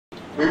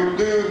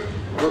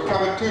We'll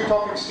cover two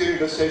topics during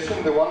this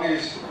session. The one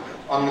is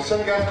on the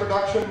syngas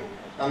production,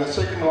 and the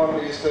second one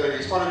is the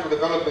historical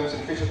developments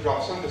in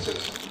Fischer-Tropsch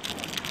synthesis.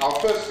 Our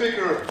first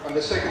speaker on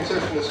the second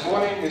session this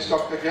morning is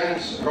Dr.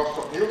 Jens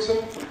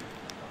Rostrup-Nielsen.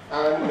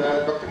 And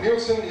Dr.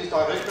 Nielsen is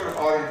Director of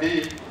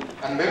R&D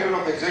and member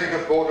of the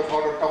Executive Board of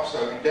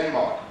Rostrup-Nielsen in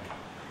Denmark.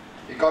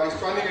 He got his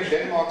training at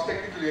Denmark's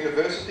Technical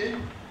University,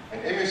 an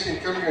MSc in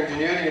Chemical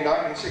Engineering in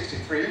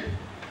 1963,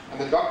 and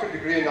the doctorate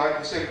degree in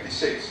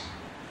 1976,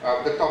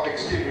 the topic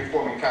steam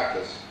reforming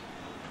catalysts.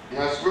 He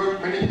has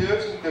worked many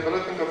years in the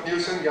development of new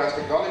syngas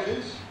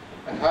technologies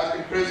and has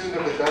been president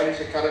of the Danish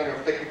Academy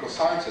of Technical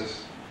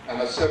Sciences and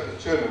has served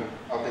as chairman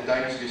of the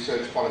Danish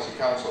Research Policy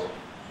Council.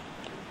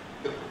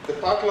 The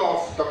title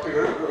of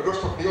Dr.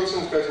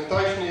 Rostrup-Nielsen's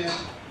presentation is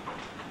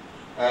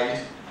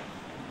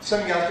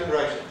Syngas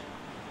Generation.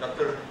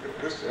 Dr.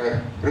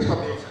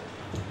 Rostrup-Nielsen.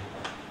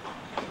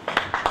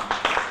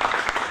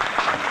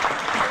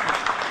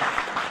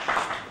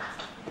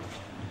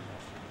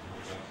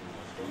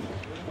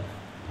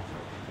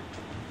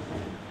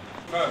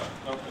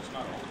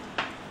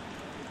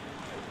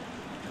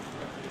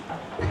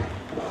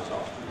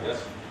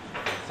 Yes.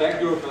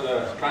 Thank you for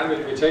the kind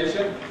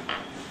invitation.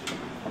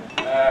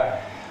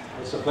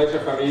 It's a pleasure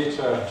for me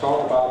to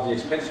talk about the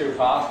expensive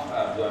part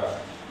of the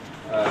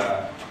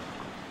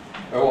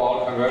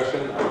overall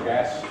conversion of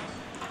gas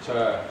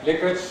to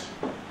liquids.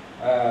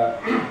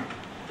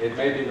 It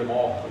may be the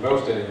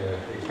most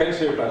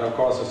expensive, but of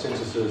course the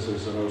synthesis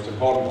is the most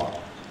important one.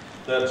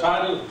 The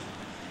title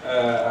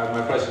of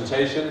my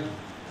presentation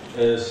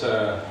is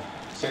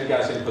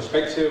Syngas in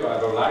Perspective.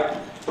 I would like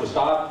to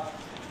start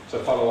to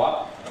follow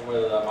up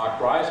with Mark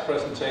Bryce's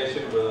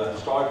presentation with a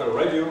historical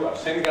review of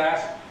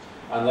syngas,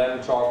 and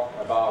then talk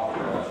about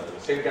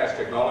syngas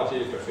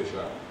technology for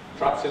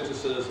Fischer-Tropsch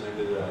synthesis,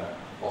 namely the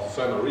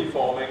orthothermal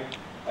reforming,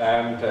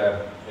 and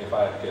if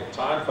I get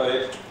time for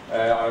it,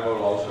 I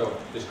will also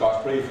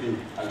discuss briefly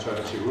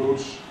alternative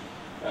routes.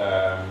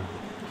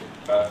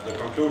 But the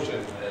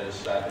conclusion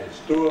is that it's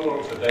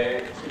doable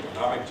today, it's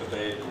economic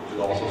today, with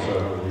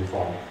orthothermal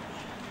reforming.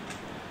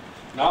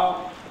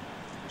 Now,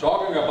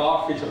 talking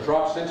about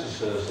Fischer-Tropsch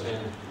synthesis,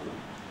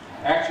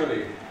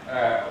 actually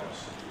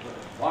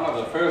one of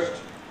the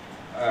first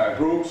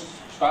groups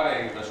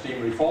studying the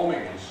steam reforming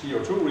and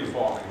CO2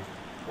 reforming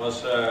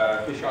was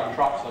Fischer and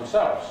Tropsch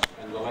themselves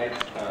in the late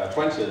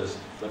 20s.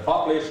 They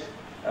published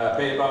a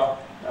paper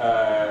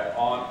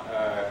on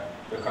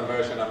the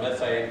conversion of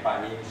methane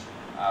by means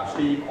of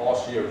steam or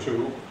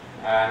CO2,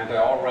 and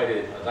already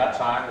at that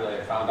time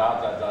they found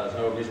out that there is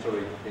no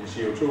mystery in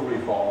CO2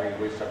 reforming,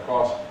 which of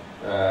course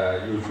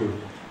you should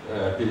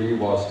believe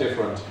was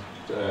different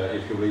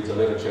if you read the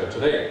literature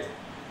today.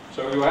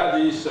 So you have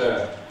these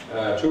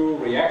two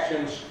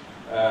reactions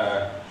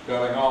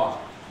going on.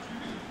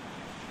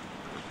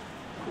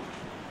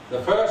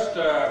 The first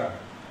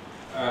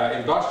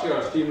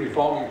industrial steam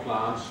reforming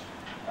plants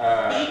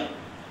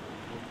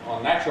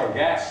on natural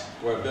gas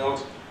were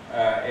built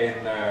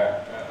in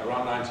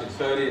around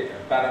 1930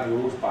 at Baton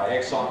Rouge by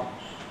Exxon.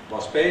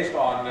 Was based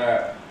on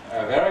a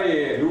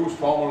very loose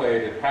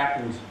formulated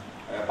patent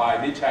by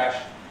Litash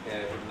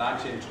in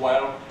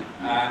 1912,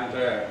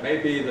 and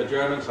maybe the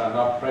Germans, are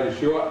not pretty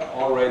sure,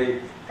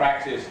 already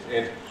practiced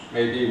it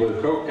maybe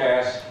with coke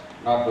gas,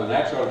 not with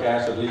natural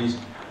gas at least,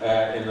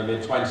 in the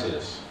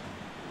mid-20s.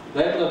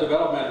 Then the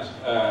development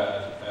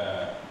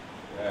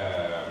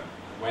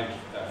went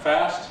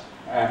fast,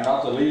 and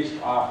not the least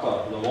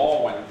after the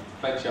war, when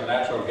plenty of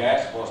natural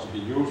gas was to be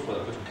used for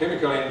the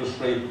petrochemical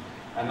industry,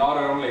 and not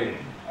only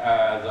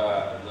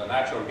the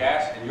natural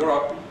gas in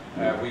Europe,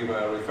 we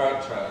were referred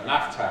to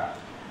naphtha.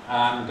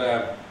 And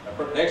the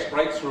next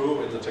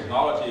breakthrough in the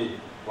technology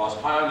was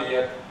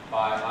pioneered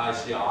by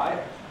ICI,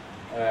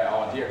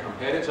 our dear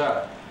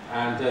competitor,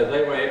 and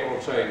they were able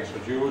to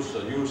introduce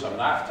the use of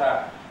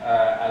naphtha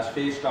as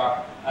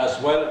feedstock,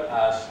 as well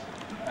as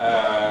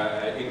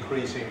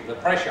increasing the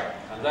pressure,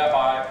 and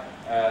thereby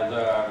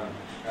the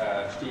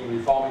steam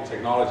reforming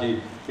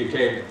technology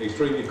became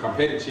extremely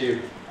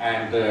competitive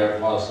and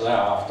was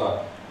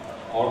thereafter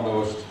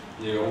almost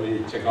the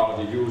only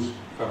technology used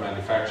for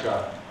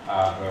manufacture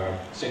of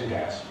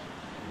syngas.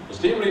 The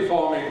steam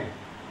reforming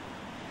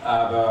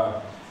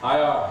of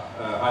higher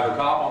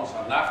hydrocarbons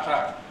of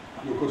naphtha,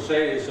 you could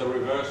say, is a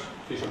reverse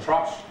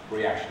Fischer-Tropsch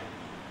reaction.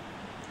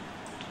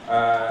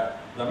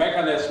 The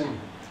mechanism,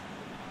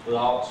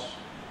 without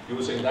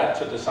using that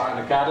to design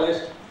a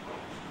catalyst,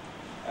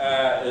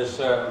 is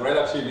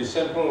relatively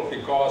simple,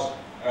 because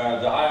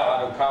the higher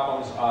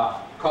hydrocarbons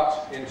are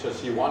cut into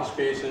C1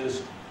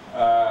 species,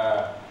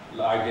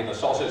 like in a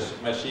sausage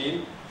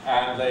machine,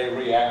 and they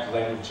react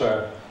then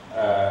to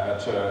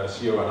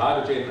CO and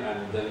hydrogen,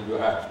 and then you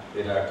have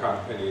it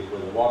accompanied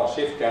with a water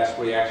shift gas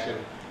reaction.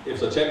 If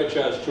the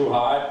temperature is too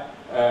high,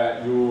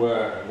 you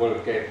will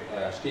get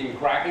steam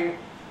cracking,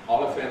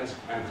 olefins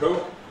and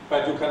coke,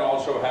 but you can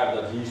also have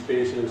that these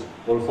species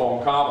will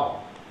form carbon.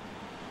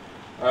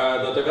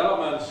 The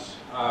developments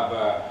of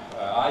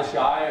ICI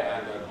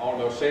and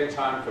almost same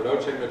time for low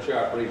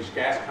temperature British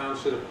Gas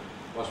Council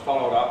was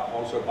followed up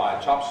also by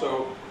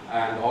Topsoe,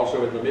 and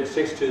also in the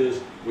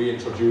mid-60s we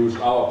introduced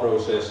our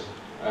process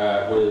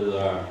with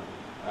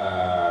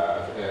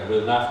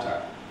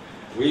naphtha.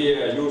 We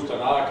used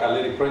another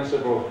catalytic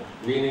principle,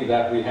 meaning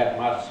that we had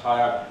much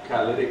higher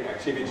catalytic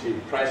activity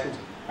present,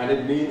 and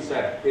it means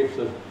that if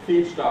the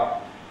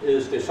feedstock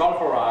is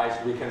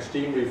desulfurized, we can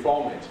steam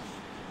reform it.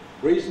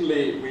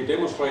 Recently, we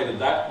demonstrated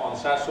that on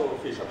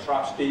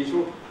Fischer-Tropsch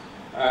diesel,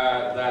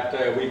 that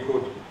we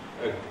could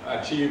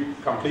achieve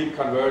complete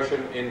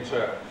conversion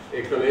into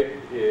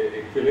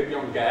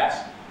equilibrium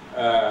gas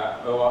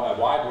over a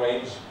wide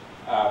range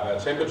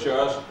of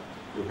temperatures.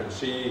 You can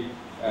see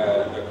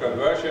the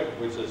conversion,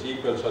 which is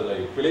equal to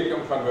the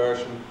equilibrium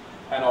conversion,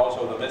 and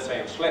also the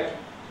methane slip.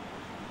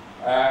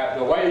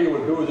 The way you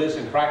would do this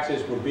in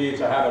practice would be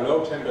to have a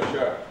low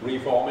temperature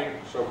reforming,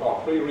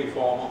 so-called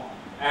pre-reformer,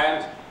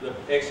 and the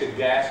exit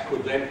gas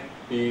could then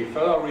be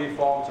further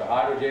reformed to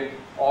hydrogen,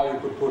 or you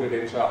could put it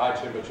into a high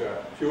temperature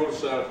fuel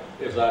cell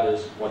if that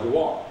is what you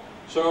want.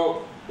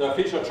 So the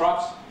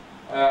Fischer-Tropsch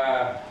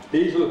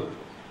diesel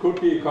could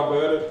be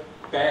converted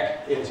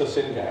back into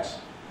syngas.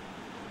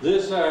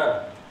 This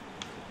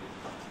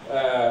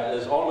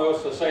is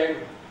almost the same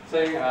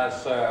thing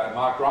as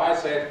Mark Rye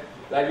said,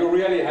 that you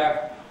really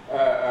have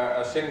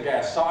a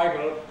syngas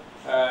cycle.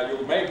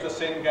 You make the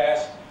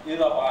syngas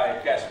either by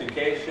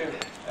gasification,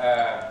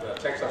 the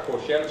Texaco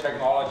Shell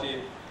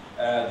technology,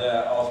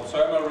 the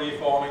autothermal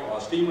reforming or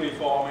steam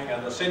reforming,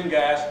 and the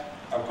syngas.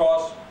 Of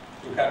course,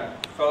 you can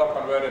further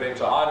convert it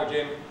into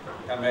hydrogen.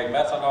 You can make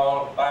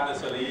methanol,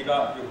 dimethyl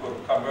ether. You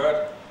could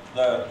convert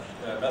the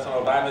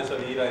methanol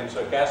dimethyl ether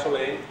into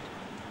gasoline.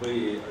 Or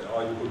you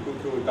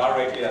could do it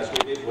directly as we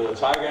did with the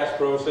Syngas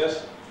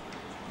process.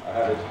 I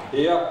have it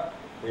here.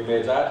 We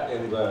made that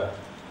in the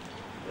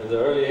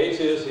early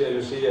 80s. Here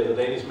you see the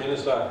Danish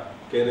minister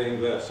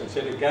getting the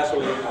synthetic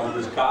gasoline on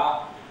his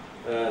car.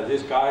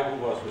 This guy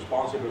who was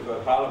responsible for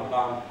the power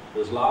plant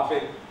was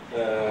laughing,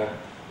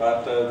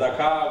 but the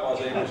car was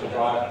able to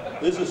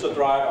drive. This is the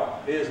driver.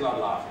 He is not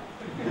laughing.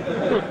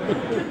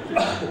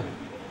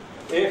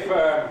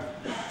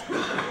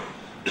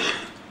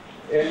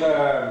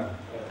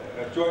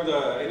 During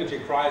the energy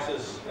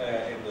crisis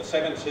in the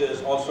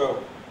 70s,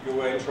 also you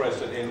were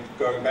interested in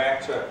going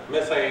back to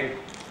methane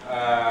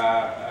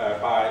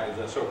by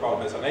the so-called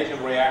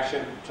methanation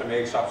reaction to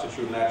make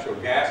substitute natural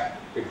gas,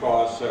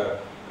 because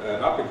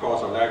not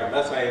because of lack of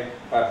methane,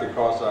 but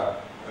because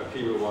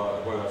people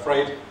were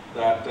afraid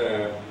that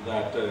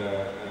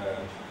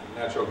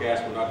natural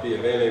gas would not be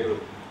available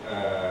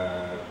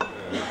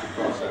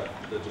because of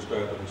the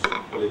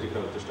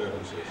political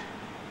disturbances.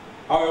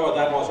 However,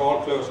 that was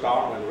all closed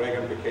down when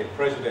Reagan became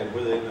president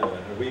within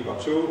a week or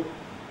two.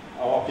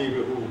 Our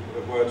people who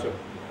were to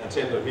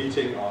attend a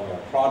meeting on a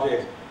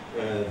project,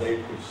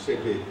 they could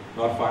simply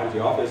not find the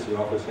office. The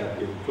office had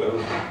been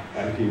closed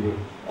and people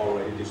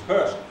already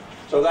dispersed.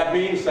 So that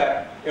means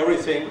that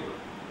everything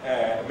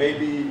may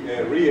be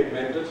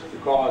reinvented,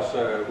 because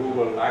who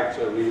will like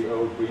to read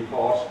old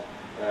reports?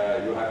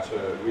 You have to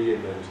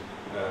reinvent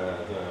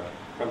the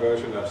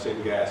conversion of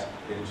syngas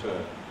into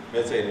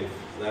methane, if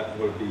that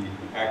will be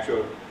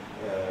actual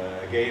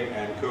again,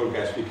 and coal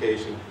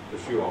gasification for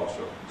sure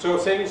also. So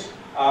things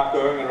are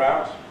going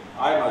around.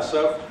 I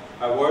myself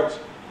have worked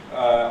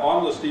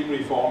on the steam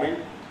reforming,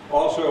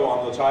 also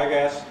on the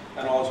Syngas,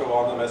 and also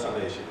on the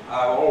methanation.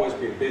 I've always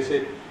been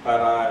busy,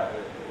 but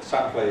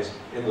someplace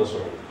in the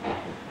circle.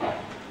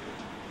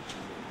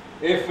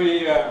 If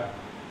we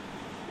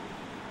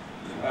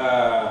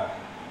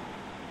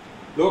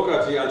look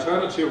at the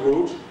alternative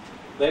route,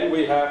 then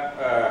we have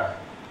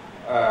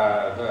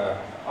the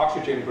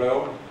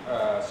oxygen-blown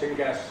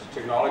syngas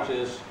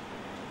technologies.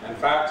 In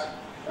fact,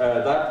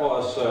 that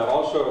was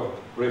also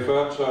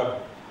referred to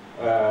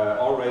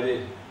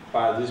already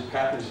by this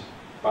patent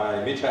by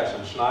Mitas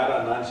and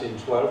Schneider in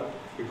 1912,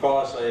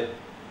 because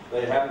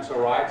they happened to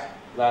write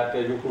that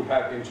you could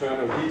have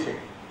internal heating.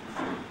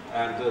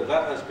 And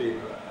that has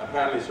been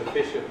apparently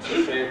sufficient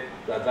to say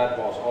that that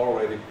was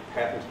already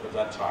patented at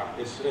that time.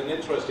 It's an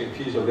interesting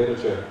piece of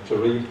literature to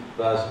read.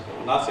 There's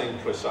nothing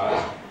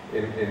precise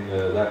in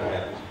that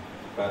patent.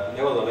 But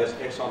nevertheless,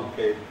 Exxon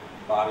paid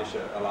Bardish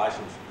a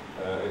license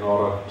in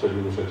order to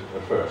use it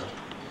at first.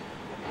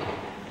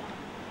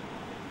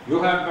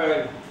 You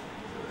have,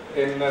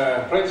 in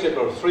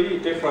principle, 3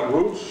 different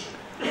routes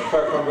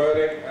for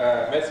converting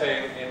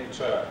methane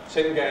into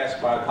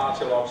syngas by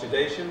partial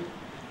oxidation.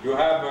 You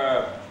have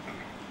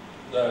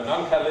the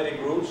non-catalytic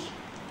routes.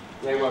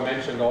 They were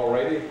mentioned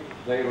already.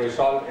 They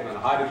result in a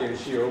hydrogen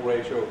CO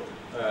ratio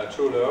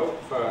too low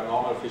for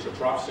normal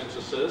Fischer-Tropsch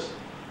synthesis,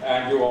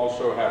 and you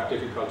also have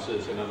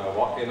difficulties in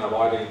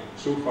avoiding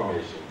soot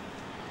formation.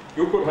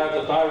 You could have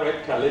the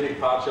direct catalytic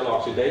partial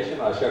oxidation.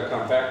 I shall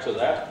come back to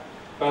that.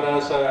 But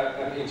as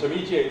an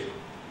intermediate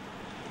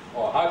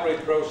or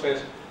hybrid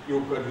process,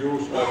 you could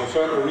use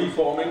autothermal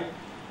reforming,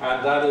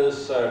 and that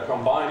is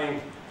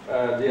combining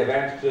the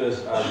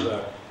advantages of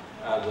the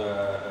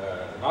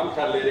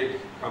non-catalytic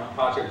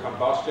partial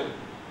combustion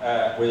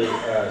with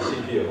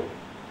CPO.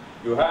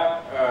 You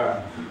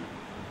have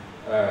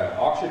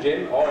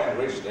oxygen or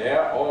enriched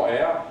air or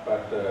air,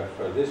 but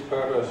for this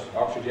purpose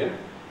oxygen,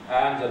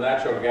 and the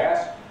natural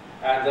gas,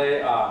 and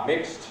they are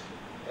mixed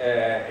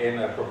in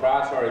a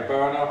proprietary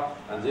burner,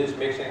 and this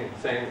mixing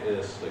thing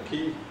is the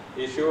key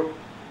issue.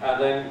 And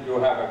then you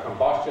have a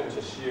combustion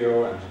to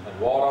CO and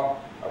water.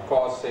 Of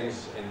course,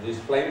 things in this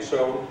flame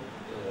zone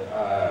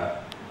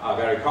are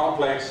very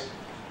complex.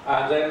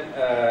 And then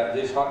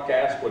this hot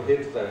gas will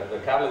hit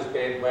the catalyst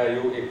bed where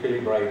you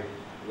equilibrate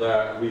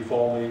the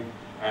reforming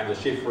and the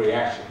shift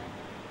reaction.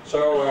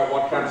 So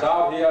what comes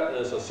out here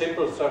is a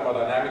simple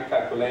thermodynamic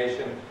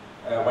calculation.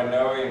 When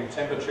knowing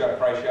temperature,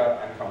 pressure,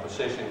 and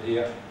composition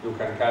here, you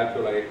can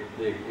calculate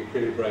the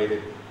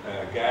equilibrated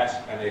gas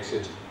and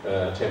exit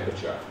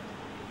temperature.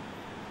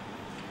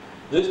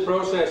 This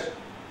process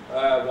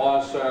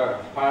was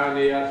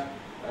pioneered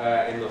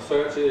in the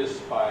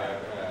 30s by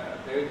a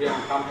Belgian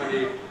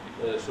company,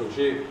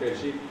 Société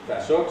Belgique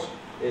d'Azote,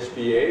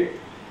 SBA,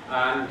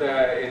 and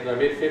in the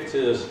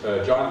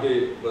mid-50s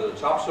jointly with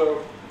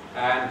Topsoe,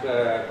 and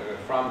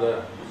from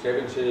the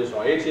 70s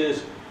or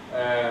 80s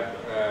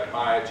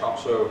by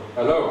Topsoe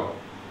alone.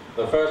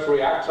 The first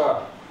reactor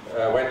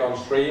went on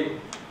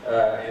stream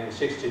in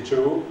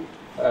 '62.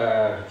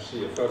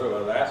 See a photo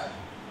of that.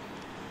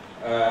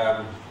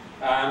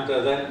 And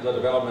then the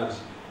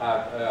developments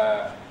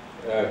have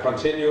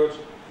continued.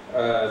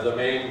 The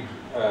main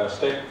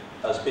step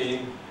has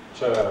been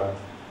to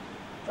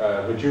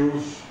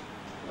reduce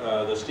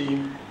the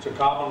steam to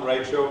carbon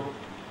ratio.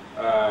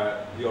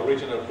 The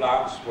original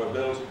plants were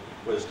built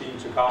with steam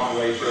to carbon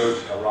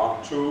ratios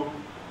around 2,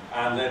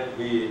 and then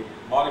we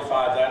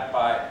modified that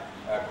by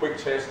a quick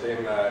test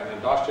in an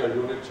industrial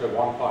unit to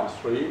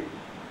 1.3,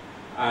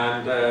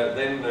 and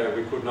then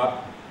we could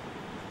not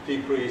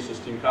decrease the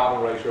steam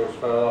carbon ratios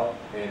further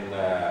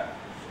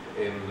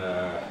in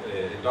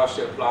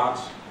industrial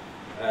plants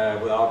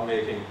without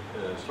making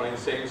strange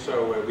things.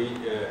 So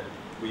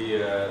we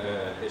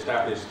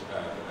established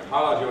a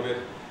pilot unit,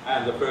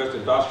 and the first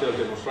industrial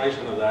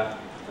demonstration of that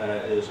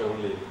is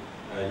only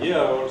a year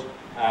old,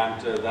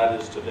 and that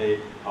is today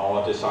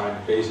our design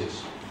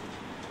basis.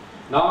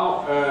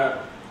 Now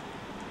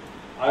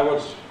I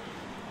would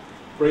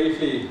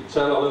briefly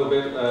tell a little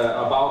bit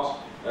about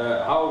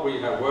how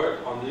we have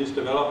worked on these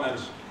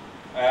developments,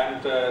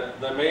 and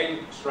the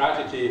main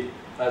strategy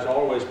has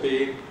always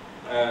been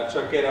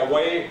to get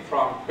away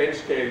from bench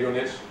scale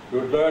units.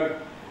 You learn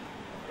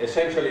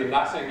essentially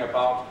nothing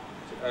about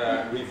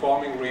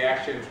reforming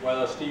reactions,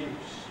 whether steam,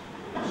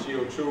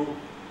 CO2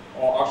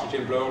 or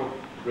oxygen blown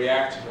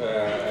reactions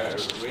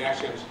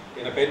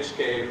in a bench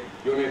scale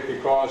unit,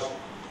 because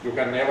you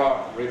can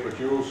never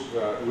reproduce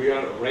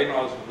real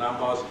Reynolds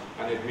numbers,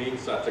 and it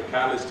means that the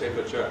catalyst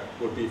temperature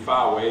would be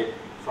far away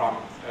from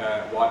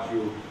what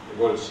you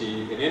will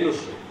see in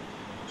industry.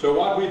 So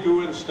what we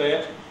do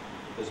instead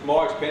is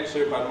more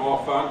expensive but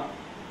more fun,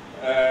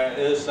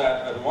 is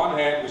that at one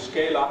hand we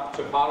scale up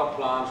to pilot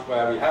plants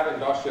where we have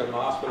industrial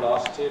mass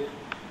velocity,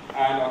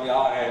 and on the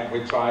other hand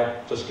we try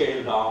to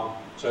scale down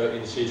to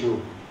in situ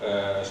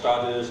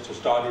studies to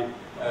study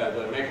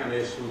the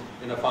mechanism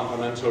in a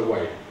fundamental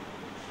way.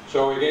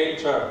 So again,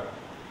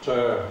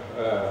 to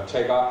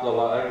take up the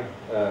line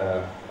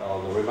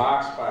or the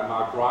remarks by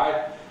Mark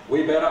Wright,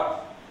 we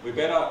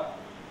better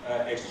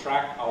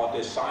extract our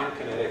design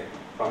kinetic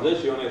from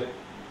this unit.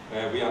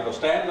 We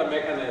understand the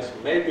mechanism.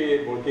 Maybe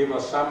it will give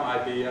us some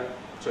idea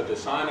to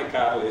design a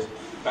catalyst,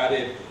 but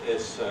it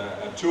is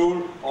a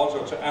tool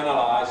also to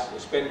analyze the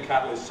spent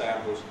catalyst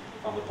samples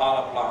from the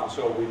pilot plant,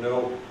 so we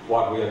know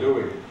what we are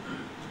doing.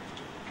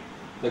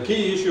 The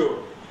key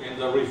issue in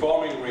the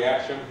reforming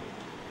reaction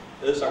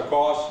is, of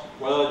course,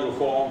 whether you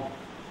form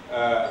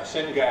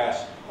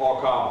syngas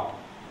or carbon.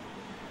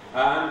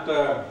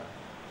 And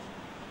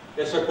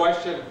it's a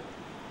question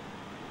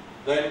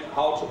then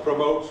how to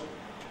promote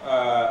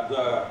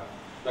the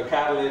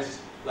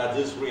catalyst that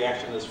this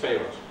reaction is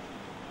favored.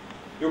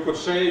 You could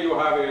say you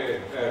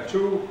have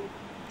two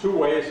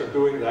ways of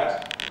doing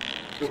that.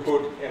 You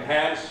could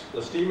enhance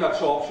the steam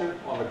absorption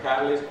on the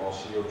catalyst or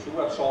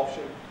CO2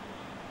 absorption,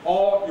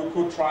 or you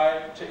could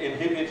try to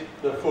inhibit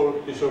the full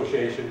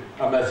dissociation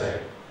of methane.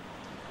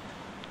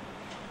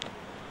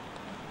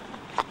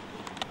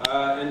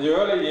 In the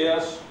early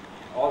years,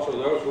 also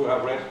those who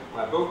have read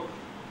my book,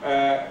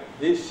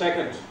 this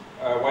second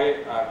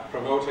way of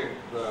promoting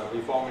the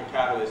reforming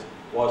catalyst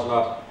was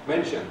not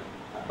mentioned.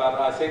 But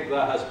I think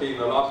there has been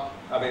a lot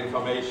of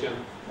information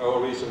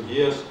over recent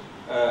years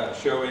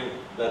showing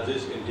that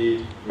this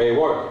indeed may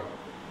work.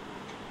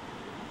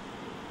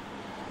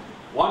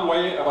 One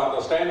way of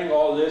understanding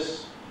all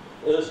this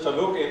is to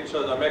look into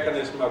the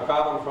mechanism of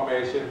carbon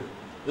formation.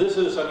 This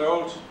is an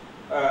old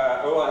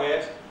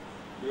overhead.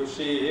 You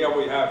see here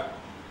we have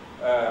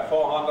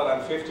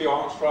 450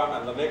 angstrom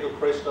and the nickel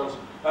crystals.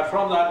 But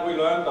from that we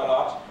learned a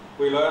lot.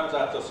 We learned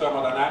that the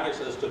thermodynamics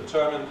is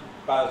determined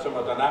by the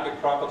thermodynamic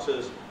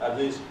properties of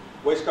this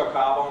whisker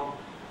carbon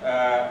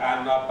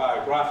and not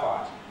by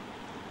graphite.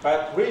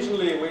 But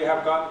recently we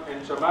have gone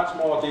into much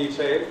more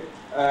detail.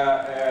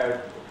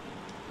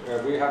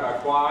 We have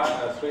acquired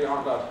a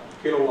 300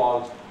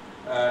 kilowatt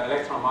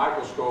electron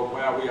microscope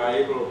where we are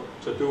able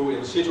to do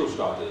in situ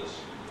studies.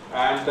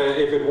 And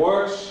if it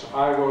works,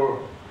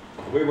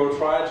 we will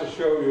try to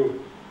show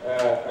you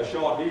a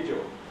short video.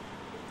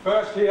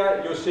 First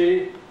here you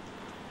see,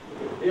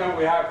 here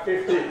we have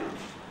 50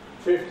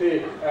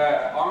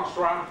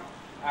 angstrom,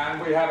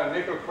 and we have a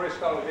nickel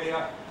crystal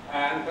here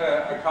and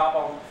a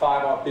carbon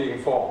fiber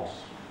being formed.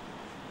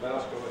 Let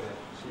us go ahead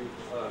and see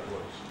how it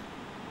works.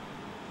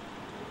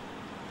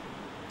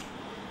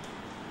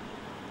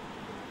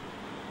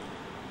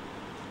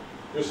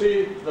 You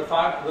see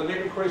the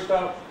nickel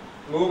crystal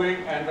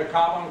moving and the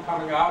carbon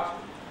coming out,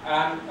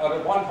 and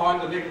at one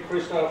point the nickel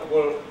crystal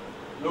will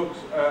look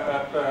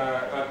at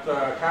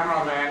the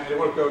cameraman, it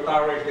will go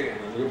directly in,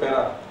 and you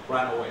better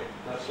run away.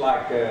 That's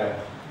like when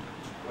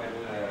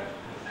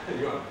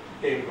you're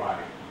game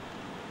driving.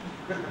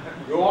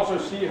 You also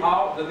see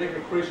how the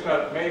nickel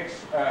crystal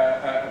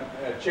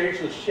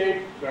changes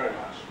shape very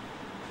much.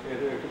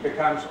 It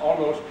becomes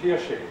almost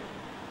pear-shaped.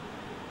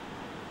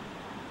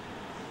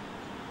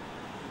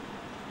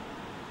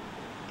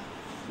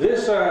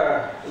 This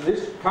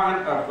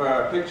kind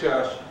of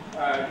pictures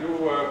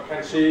you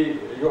can see,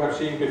 you have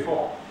seen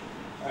before.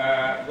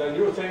 The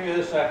new thing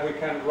is that we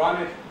can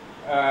run it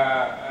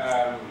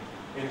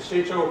in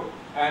situ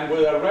and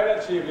with a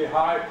relatively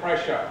high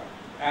pressure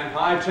and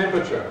high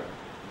temperature.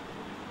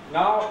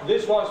 Now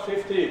this was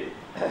 50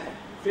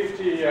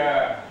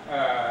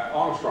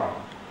 angstrom.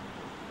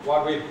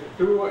 What we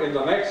do in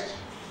the next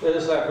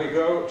is that we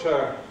go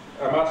to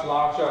a much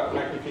larger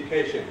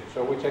magnification.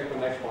 So we take the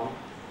next one.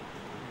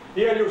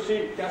 Here you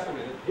see, just a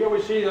minute, here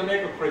we see the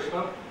nickel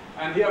crystal,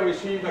 and here we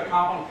see the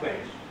carbon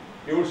plates.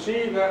 You will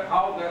see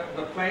how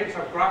the plates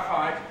of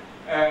graphite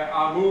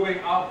are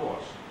moving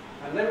outwards.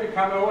 And then we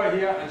come over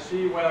here and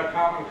see where the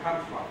carbon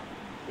comes from.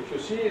 If you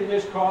see in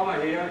this corner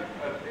here,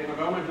 in a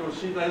moment you will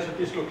see there's a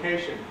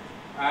dislocation.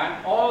 And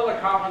all the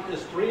carbon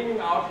is streaming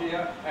out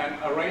here and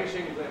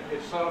arranging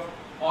itself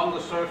on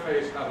the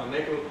surface of the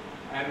nickel.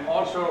 And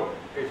also,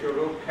 if you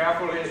look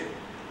carefully,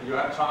 you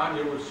have time,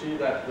 you will see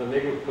that the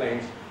nickel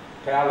planes,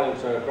 parallel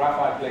to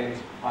graphite planes,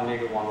 are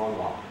nickel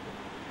 111.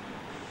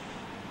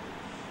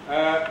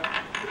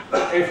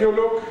 If you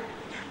look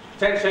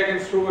 10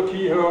 seconds through a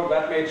keyhole,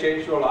 that may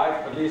change your life.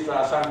 At least there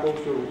are some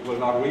books you will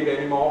not read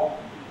anymore.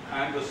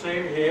 And the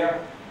same here,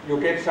 you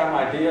get some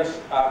ideas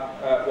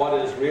of what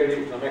is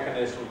really the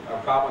mechanism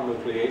of carbon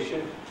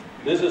nucleation.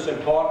 This is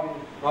important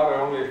not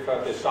only for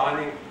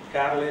designing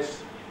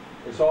catalysts,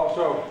 it's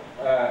also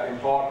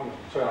important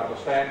to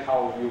understand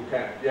how you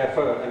can,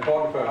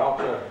 important for how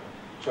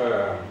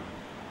to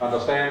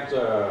understand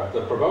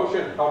the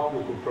promotion, how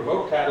you could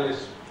promote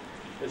catalysts.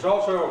 It's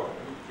also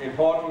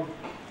important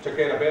to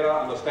get a better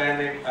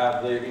understanding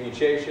of the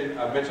initiation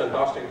of metal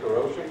busting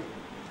corrosion,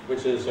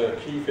 which is a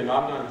key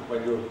phenomenon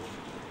when you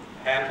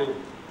handle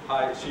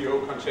high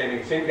CO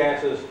containing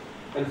syngases.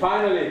 And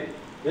finally,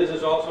 this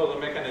is also the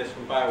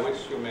mechanism by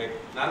which you make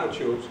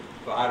nanotubes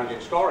for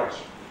hydrogen storage.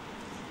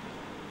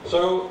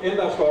 So, in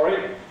the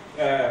story,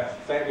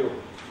 thank you.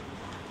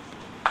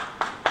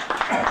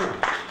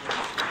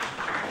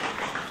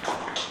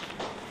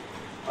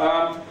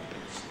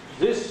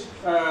 This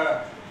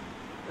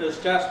is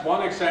just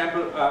one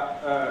example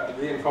of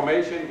the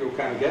information you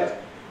can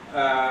get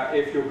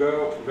if you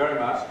go very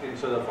much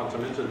into the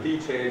fundamental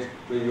details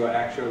with your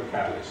actual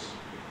catalysts.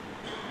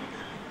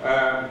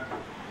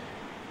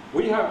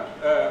 We have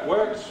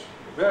worked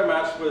very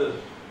much with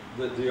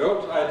the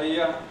old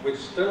idea, which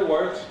still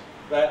works,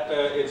 that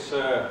it's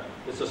a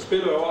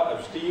spillover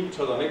of steam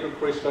to the nickel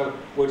crystal,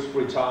 which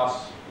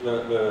retards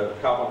the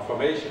carbon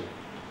formation.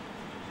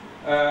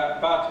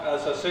 But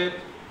as I said,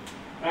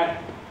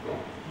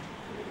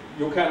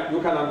 you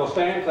can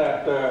understand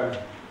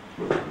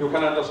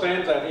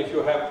that if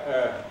you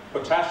have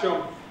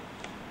potassium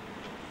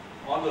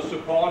on the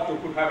support, you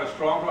could have a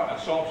stronger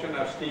absorption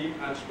of steam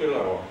and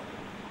spillover.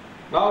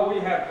 Now we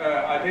have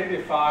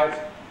identified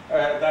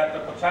that the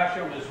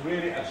potassium is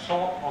really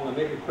adsorbed on the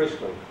nickel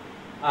crystal,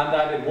 and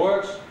that it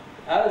works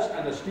as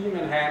an esteem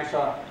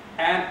enhancer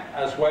and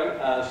as well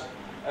as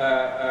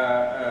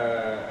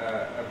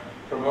a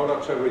promoter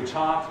to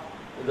retard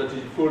the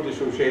full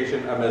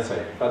dissociation of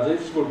methane. But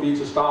this would be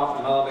to start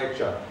another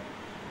lecture.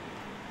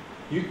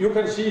 You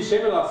can see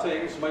similar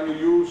things when you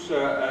use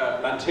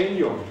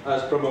lanthanum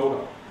as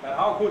promoter.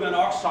 How could an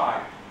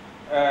oxide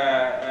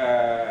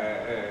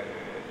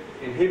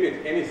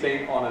inhibit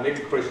anything on a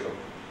nickel crystal?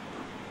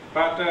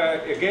 But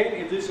again,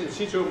 in this in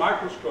situ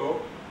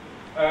microscope,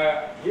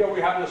 here we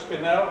have the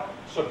spinel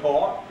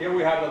support, here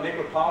we have the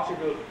nickel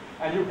particle,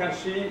 and you can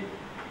see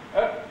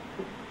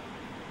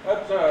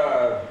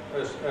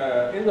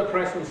in the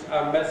presence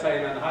of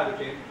methane and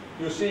hydrogen,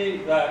 you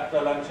see that the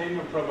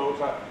lanthanum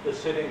promoter is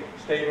sitting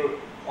stable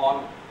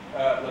on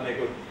the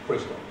nickel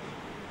crystal.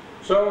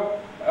 So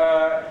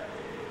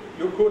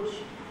you could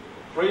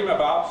dream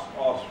about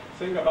or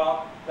think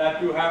about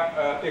that you have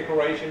a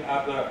decoration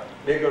of the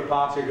nickel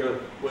particle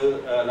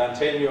with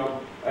lanthanum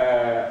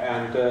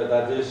and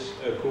that this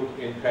could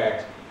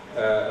impact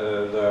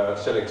the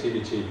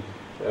selectivity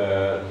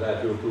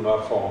that you do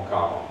not form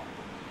carbon.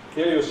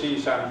 Here you see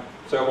some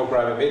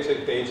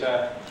thermogravimetric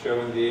data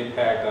showing the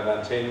impact of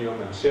anthenium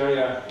in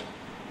Syria.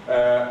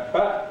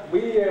 But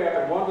we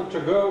wanted to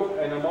go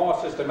in a more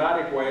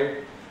systematic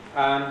way,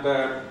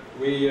 and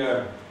we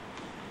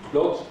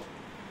looked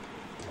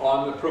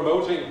on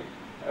promoting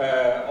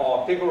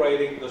or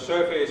decorating the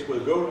surface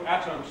with gold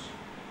atoms.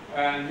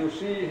 And you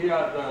see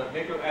here the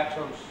nickel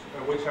atoms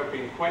which have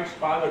been quenched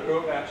by the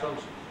gold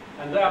atoms,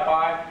 and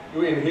thereby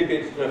you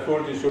inhibit the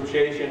full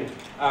dissociation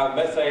of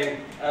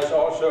methane, as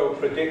also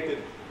predicted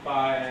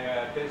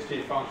by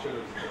density function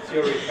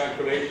theory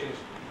calculations.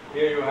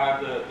 Here you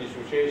have the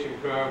dissociation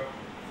curve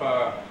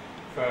for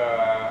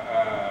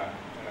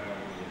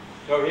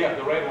so here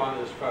the red one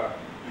is for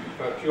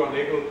pure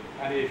nickel,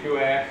 and if you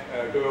add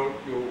gold,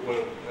 you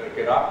will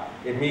get up.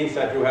 It means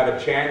that you have a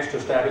chance to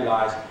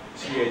stabilize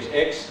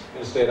CHX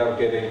instead of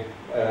getting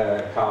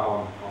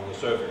carbon on the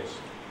surface.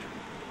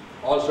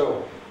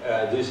 Also,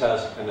 this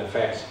has an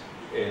effect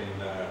in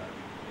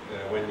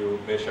when you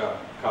measure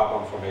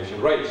carbon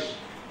formation rates.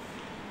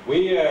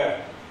 We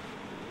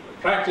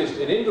practiced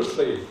in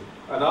industry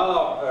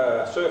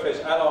another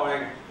surface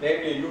alloying,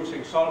 namely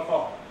using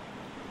sulfur.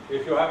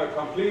 If you have a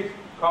complete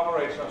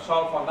coverage of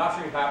sulfur,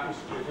 nothing happens.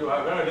 If you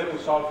have very little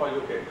sulfur,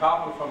 you get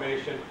carbon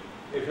formation.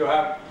 If you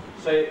have,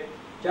 say,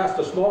 just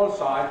a small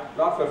side,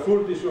 not for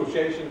full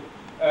dissociation,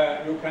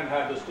 you can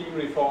have the steam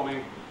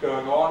reforming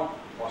going on,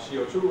 or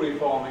CO2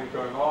 reforming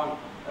going on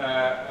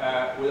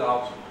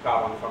without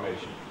carbon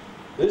formation.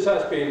 This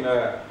has been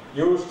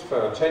used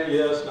for 10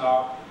 years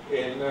now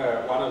in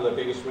one of the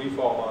biggest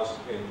reformers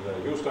in the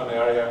Houston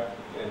area,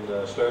 in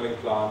the Sterling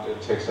plant in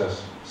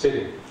Texas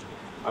City.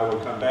 I will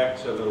come back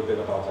to a little bit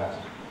about that.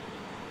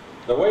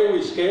 The way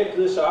we scaled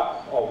this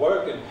up or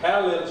work in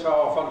parallel to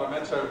our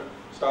fundamental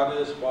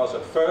studies was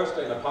at first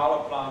in a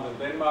power plant in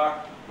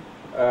Denmark.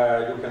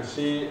 You can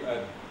see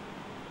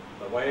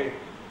the way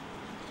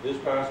this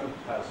person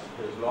has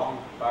his long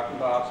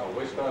backenbards or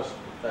whiskers,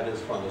 that is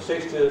from the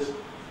 60s.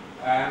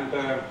 And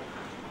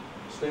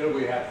still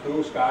we had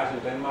blue skies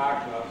in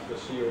Denmark, not the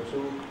CO2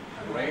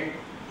 and rain.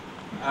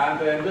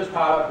 And in this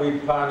part we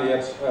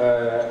pioneered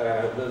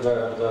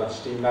the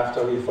steam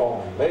naphtha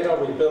reforming. Later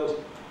we built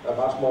a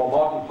much more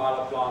modern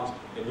pilot plant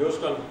in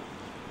Houston.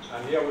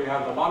 And here we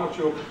have the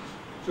monotube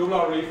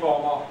tubular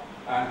reformer,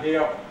 and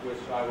here, which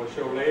I will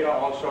show later,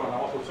 also an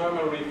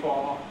orthothermal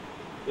reformer.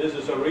 This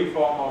is a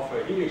reformer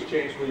for heat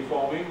exchange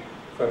reforming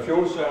for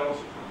fuel cells,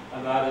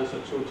 and that is a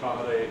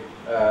 2-ton-a-day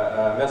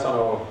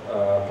methanol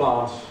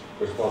plant,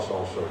 which was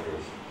also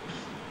used.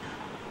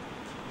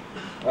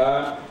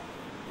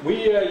 We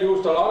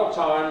used a lot of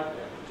time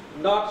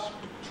not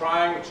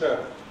trying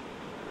to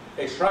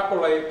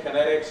extrapolate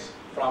kinetics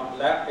from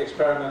lab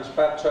experiments,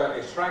 but to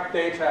extract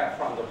data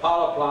from the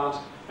power plants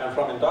and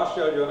from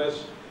industrial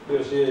units.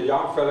 You see a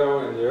young fellow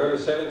in the early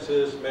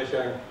 70s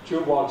measuring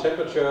tube wall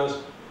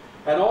temperatures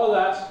and all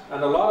that,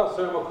 and a lot of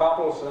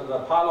thermocouples in the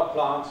pilot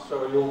plants,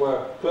 so you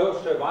were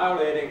close to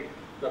violating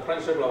the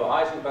principle of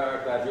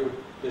Heisenberg, that you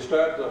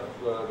disturb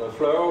the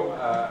flow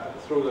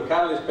through the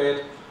catalyst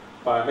bed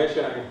by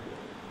measuring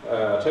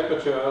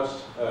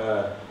temperatures.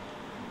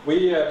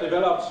 We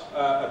developed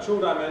a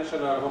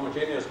two-dimensional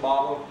homogeneous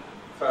model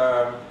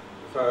for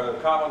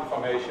carbon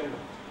formation,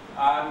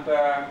 and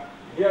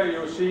here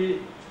you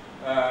see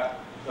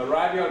the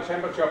radial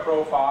temperature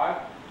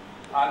profile,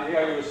 and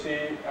here you see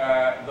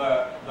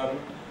the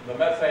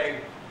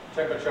methane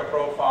temperature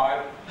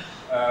profile,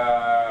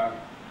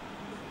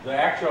 the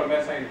actual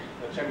methane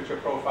temperature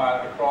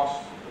profile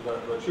across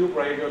the tube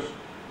radius,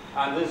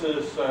 and this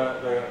is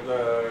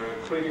the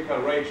critical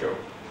ratio.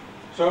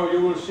 So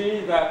you will see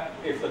that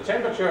if the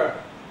temperature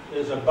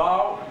is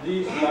above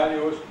these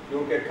values,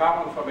 you'll get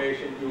carbon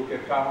formation,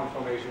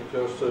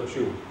 close to the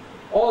tube.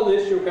 All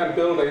this you can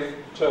build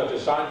into a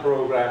design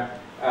program,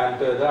 and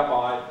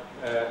thereby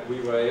we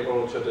were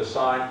able to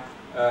design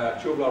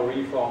tubular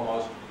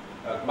reformers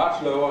at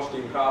much lower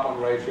steam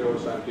carbon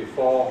ratios than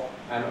before,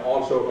 and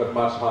also at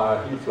much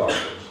higher heat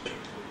fluxes.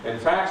 In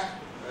fact,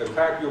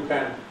 you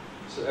can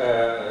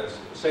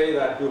say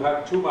that you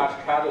have too much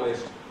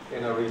catalyst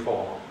in a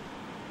reformer.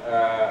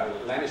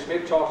 Lanny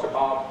Schmidt talks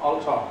about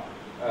ultra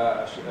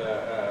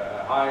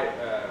high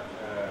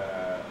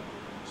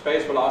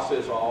space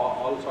velocities or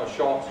ultra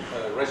short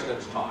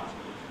residence times.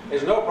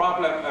 There's no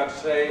problem at,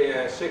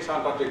 say,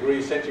 600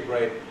 degrees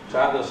centigrade to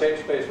have the same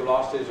space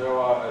velocities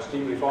over a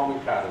steam reforming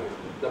catalyst.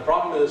 The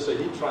problem is the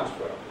heat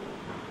transfer.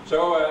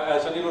 So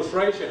as an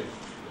illustration,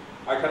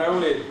 I'm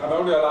only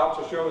allowed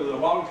to show you the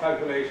model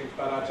calculations,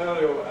 but I tell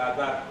you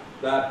that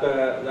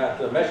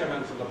the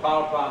measurements of the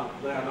power plant,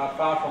 they are not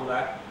far from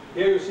that.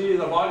 Here you see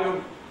the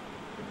volume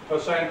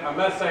percent of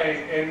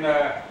methane in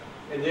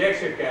the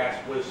exit gas,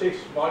 with 6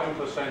 volume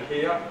percent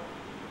here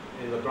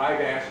in the dry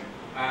gas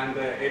and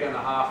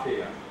 8.5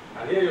 here.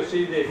 And here you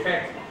see the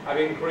effect of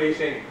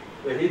increasing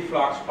the heat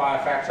flux by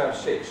a factor of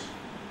 6.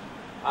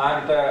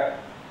 And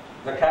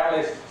the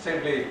catalyst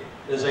simply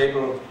is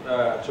able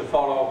to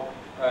follow.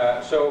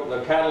 So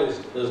the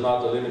catalyst is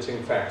not the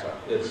limiting factor.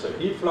 It's the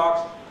heat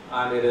flux,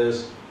 and it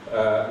is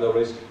the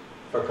risk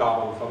for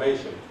carbon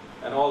formation.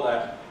 And all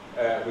that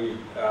we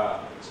are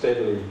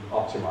steadily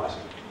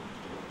optimizing.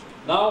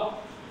 Now,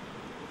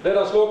 let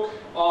us look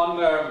on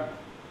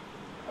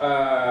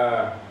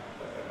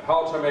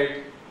how to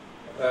make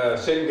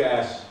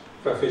syngas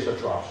for fisher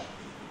troughs.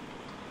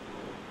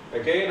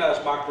 Again,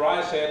 as Mark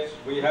Dry said,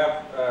 we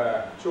have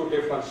two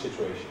different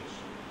situations.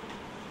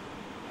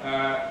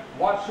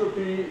 What should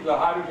be the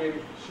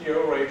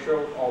hydrogen-CO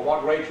ratio, or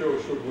what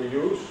ratio should we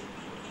use?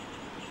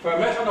 For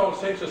methanol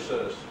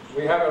synthesis,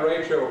 we have a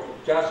ratio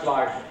just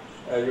like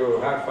you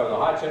have for the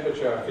high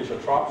temperature fisher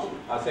troughs.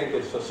 I think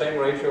it's the same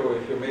ratio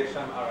if you make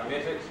some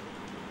aromatics.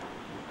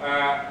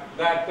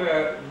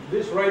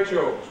 This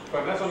ratio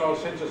for methanol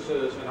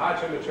synthesis and high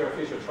temperature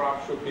fisher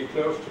troughs should be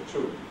close to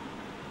 2.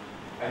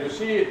 And you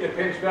see it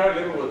depends very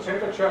little with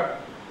temperature,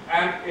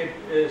 and it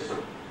is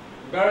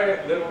very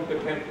little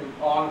dependent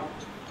on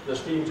the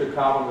steam to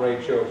carbon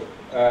ratio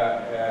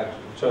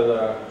to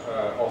the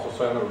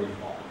orthothermal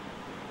reform.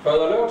 For the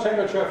low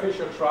temperature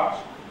fisher troughs,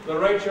 the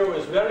ratio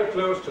is very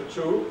close to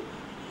 2.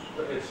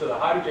 It's the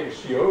hydrogen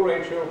CO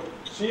ratio.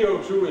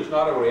 CO2 is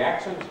not a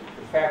reactant.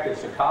 In fact,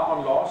 it's a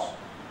carbon loss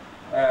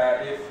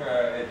if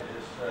it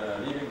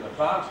is leaving the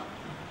plant.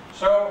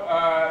 So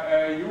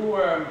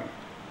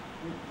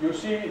you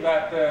see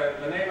that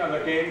the name of the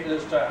game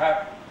is to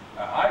have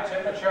a high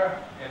temperature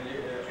in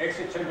the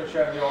exit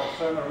temperature in the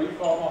orthothermal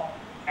reformer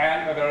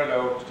and a very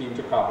low steam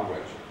to carbon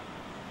ratio.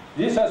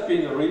 This has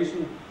been the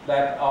reason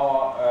that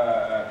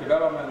our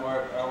development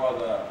work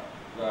over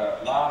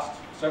the last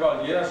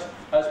several years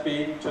has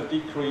been to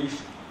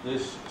decrease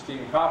this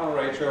steam carbon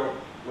ratio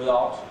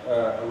without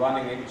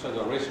running into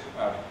the risk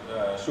of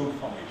soot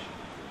formation.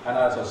 And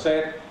as I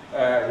said,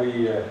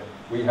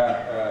 we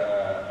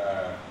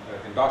have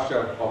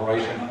industrial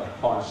operation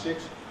of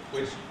 0.6,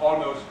 which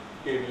almost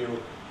gives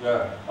you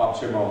the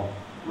optimal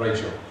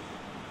ratio.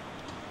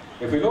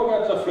 If we look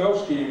at the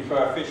flow scheme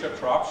for fisher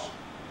troughs,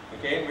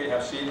 again we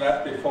have seen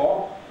that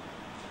before.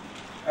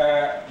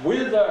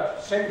 With the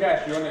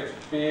syngas unit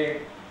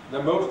being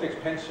the most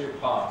expensive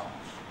part,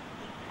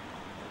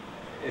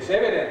 it's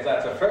evident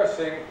that the first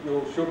thing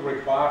you should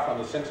require from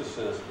the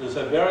synthesis is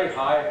a very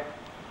high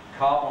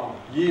carbon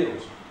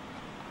yield.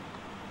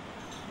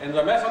 In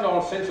the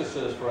methanol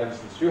synthesis, for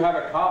instance, you have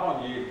a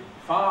carbon yield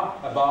far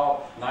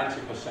above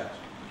 90%.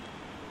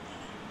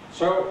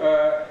 So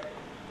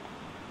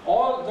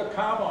all the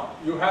carbon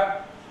you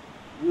have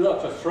either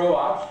to throw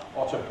out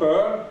or to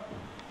burn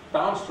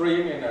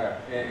downstream in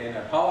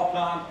a power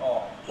plant,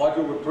 or what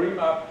you would dream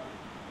up,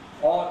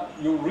 or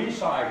you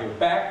recycle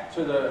back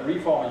to the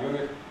reformer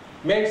unit,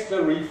 makes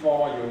the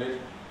reformer unit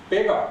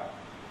bigger.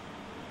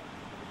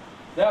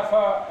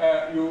 Therefore,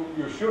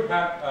 you should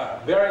have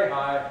a very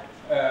high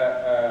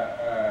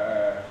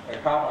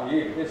carbon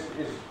yield.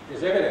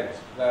 It's evident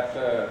that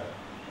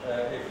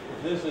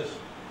if this is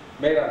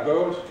made of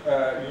gold,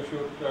 you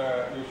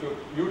should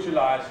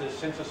utilize this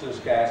synthesis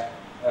gas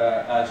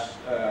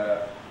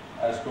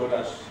as good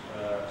as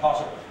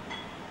possible.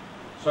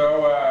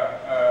 So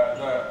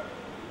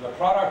the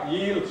product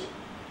yield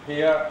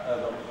here,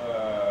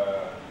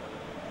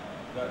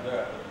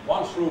 the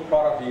one-through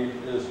product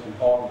yield is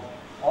important.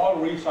 All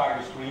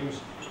recycled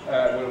streams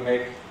will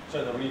make,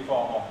 so the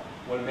reformer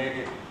will make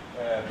it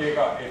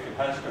bigger if it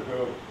has to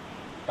go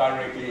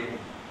directly in.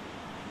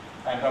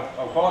 And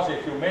of course,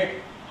 if you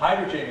make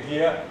hydrogen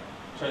here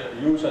to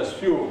use as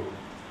fuel,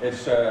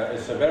 it's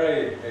a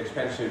very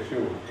expensive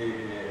fuel.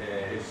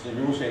 It's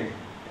using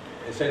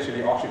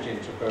essentially oxygen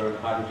to burn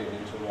hydrogen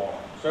into water.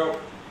 So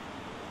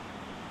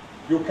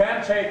you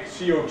can take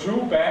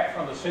CO2 back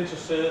from the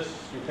synthesis,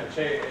 you can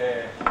take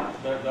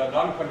the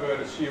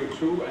non-converted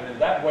CO2, and in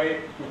that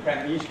way you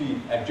can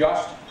easily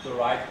adjust the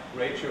right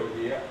ratio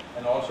here,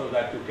 and also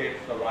that you get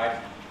the right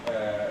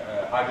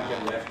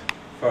hydrogen left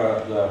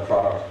for the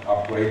product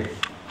upgrading.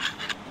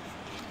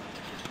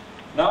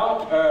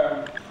 Now,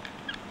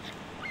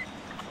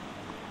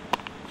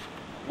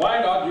 why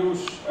not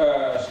use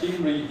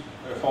steam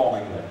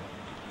reforming then,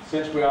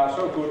 since we are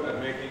so good at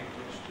making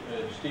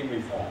steam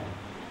reforming?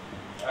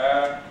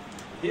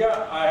 Here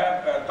I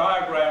have a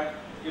diagram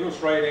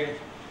illustrating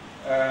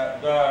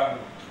the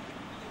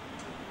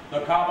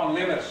carbon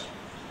limits.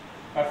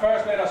 But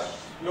first let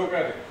us look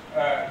at it.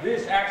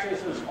 This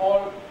axis is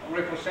all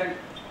represent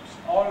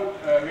all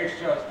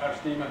mixtures of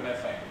steam and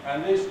methane,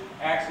 and this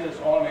axis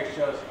all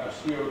mixtures of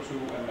CO2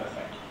 and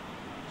methane.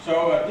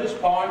 So at this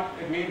point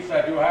it means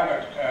that you have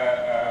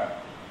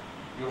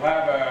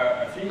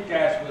a feed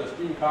gas with a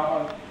steam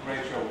carbon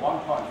ratio of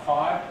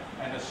 1.5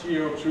 and a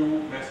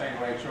CO2 methane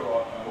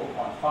ratio of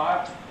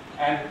 0.5,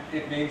 and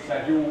it means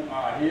that you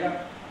are here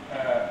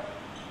at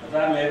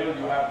that level.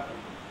 You have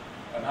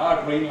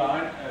another green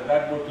line,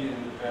 that would be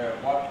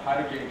what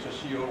hydrogen to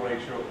CO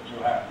ratio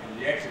you have in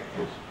the exit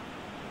case.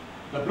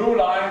 The blue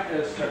line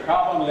is the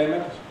carbon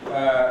limit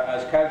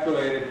as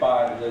calculated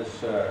by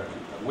this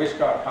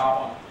whisker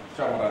carbon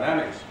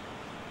thermodynamics.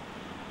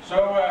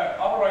 So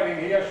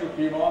operating here should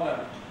be more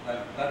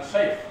than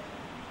safe.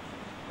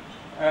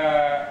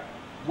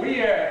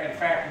 In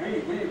fact,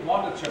 we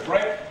wanted to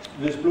break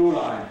this blue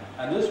line,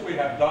 and this we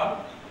have done.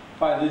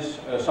 by this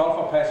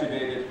sulfur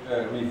passivated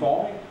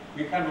reforming.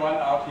 We can run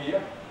out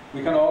here.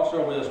 We can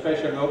also, with a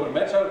special noble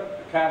metal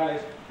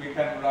catalyst, we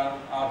can run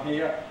out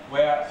here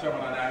where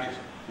thermodynamics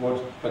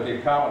would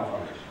predict carbon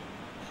formation.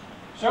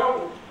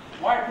 So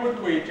why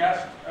couldn't we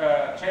just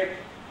take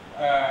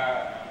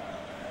a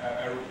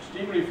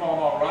steam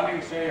reformer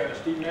running, say, at a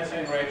steam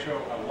methane ratio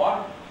of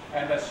 1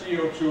 and a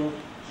CO2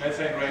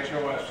 methane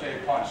ratio of, say,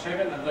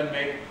 0.7, and then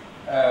make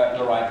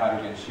the right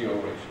hydrogen CO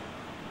ratio?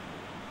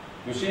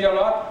 You see a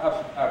lot of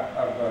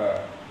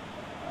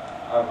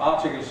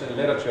articles in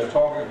literature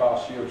talking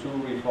about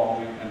CO2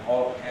 reforming and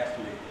all gas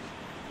liquids.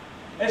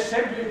 It's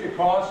simply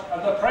because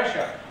of the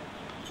pressure.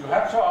 You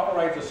have to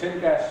operate the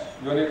Syngas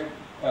unit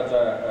at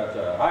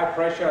the high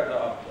pressure,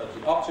 at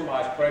the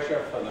optimized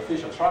pressure for the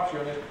Fischer-Tropsch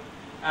unit,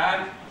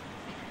 and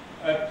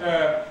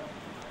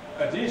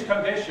at these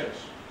conditions,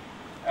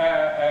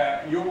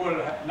 you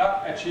will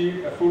not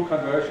achieve a full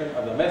conversion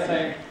of the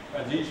methane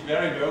at these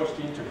very low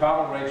steam to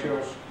carbon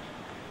ratios,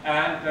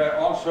 and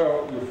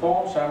also you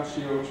form some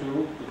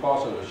CO2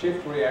 because of the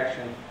shift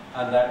reaction,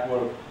 and that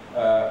will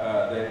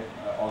then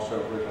also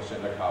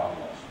represent the carbon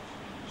loss.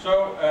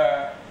 So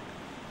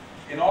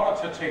in order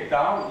to take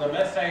down the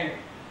methane,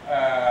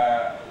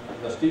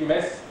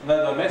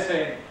 the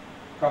methane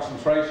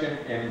concentration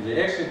in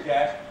the exit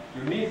gas,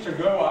 you need to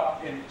go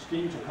up in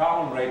steam to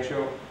carbon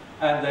ratio,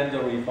 and then the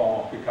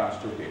reformer becomes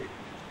too big.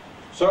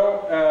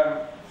 So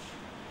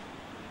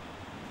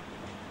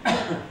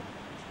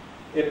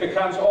it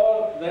becomes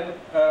all then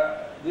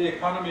the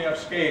economy of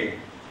scale.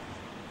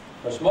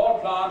 For small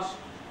plants,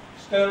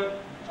 still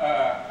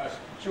a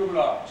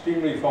tubular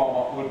steam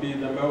reformer would be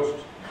the most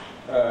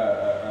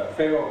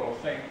favorable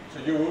thing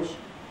to use.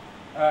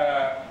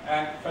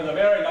 And for the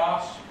very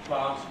large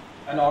plants,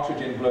 an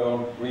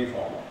oxygen-blown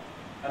reformer.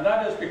 And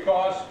that is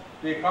because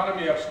the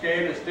economy of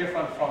scale is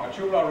different from a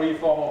tubular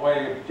reformer,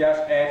 where you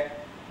just add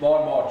more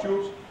and more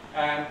tubes,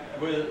 and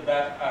with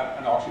that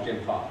an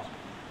oxygen plant.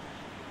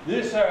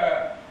 This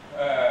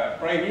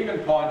break-even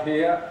point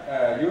here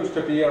used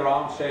to be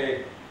around,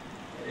 say,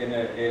 in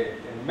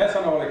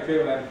methanol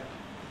equivalent,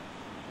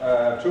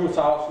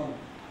 2,000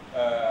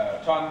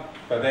 ton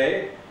per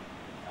day.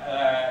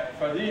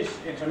 For these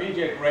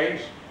intermediate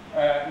range,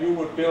 you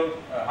would build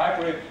a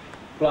hybrid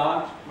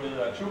plant with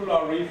a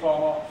tubular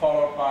reformer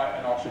followed by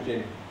an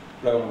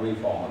oxygen-blown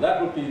reformer.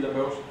 That would be the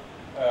most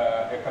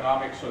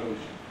economic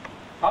solution.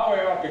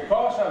 However,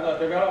 because of the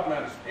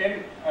developments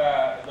in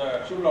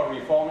the tubular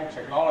reforming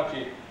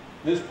technology,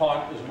 this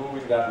point is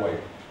moving that way.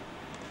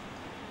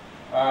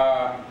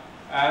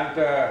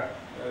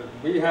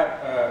 We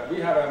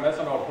have a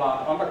methanol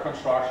plant under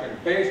construction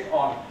based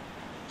on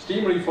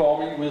steam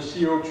reforming with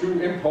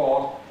CO2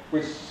 import,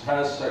 which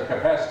has a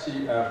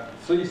capacity of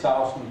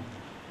 3,000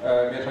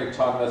 metric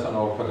ton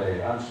methanol per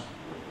day. And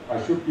I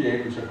should be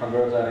able to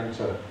convert that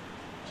into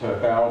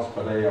barrels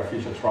per day of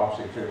Fischer-Tropsch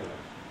equivalent.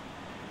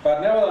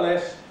 But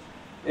nevertheless,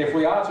 if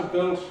we are to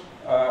build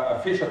a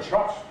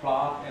Fischer-Tropsch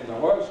plant in the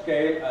world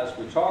scale, as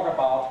we talk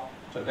about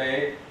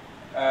today,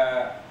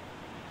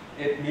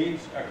 it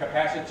needs a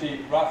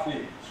capacity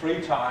roughly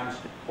 3 times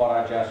what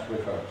I just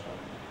referred to.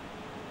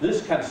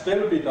 This can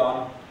still be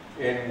done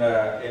in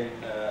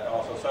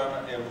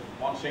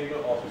one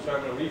single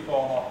orthothermal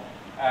reformer,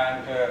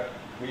 and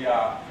we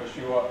are for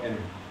sure in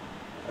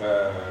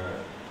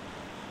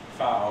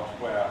far out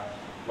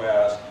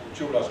where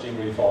tubular steam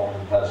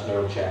reforming has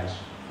no chance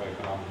for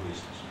economic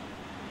reasons.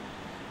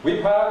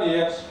 We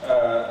pioneered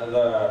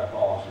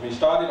we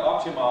started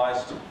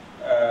optimized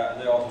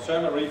the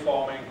orthothermal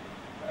reforming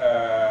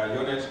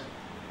unit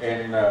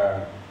in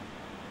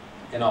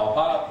our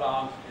pilot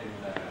plant in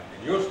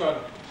Houston.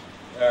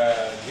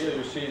 Here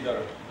you see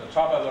the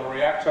top of the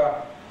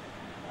reactor,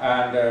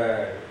 and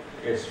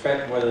it's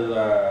fed with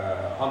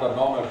 100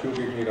 normal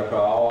cubic meter per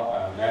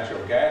hour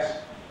natural gas.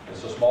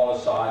 It's the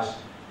smallest size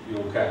you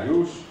can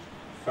use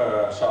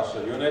for such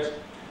a unit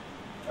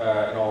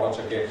in order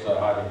to get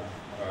the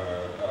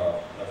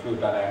fluid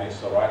dynamics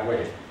the right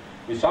way.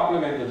 We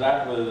supplemented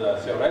that with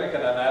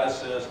theoretical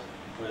analysis,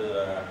 with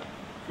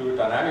fluid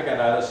dynamic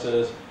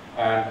analysis,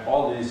 and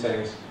all these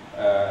things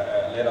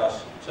led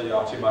us to the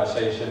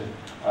optimization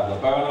of the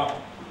burner.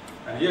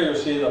 And here you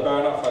see the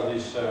burner for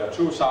this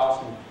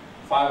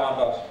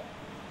 2,500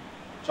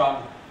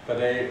 ton per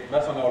day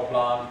methanol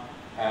plant,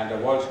 and a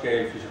world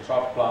scale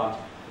Fischer-Tropsch plant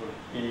would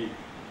be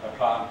a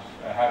plant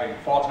having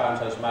 4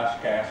 times as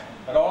much gas,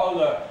 but all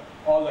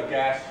the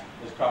gas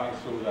is coming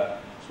through that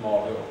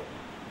small hole.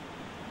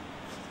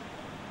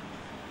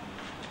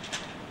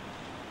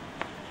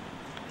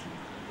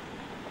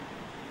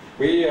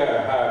 We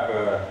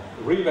have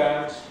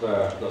revamped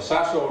the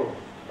Sasol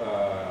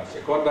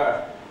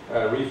Secunda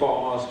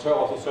reformers to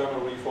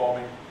orthothermal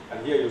reforming,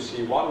 and here you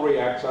see one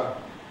reactor,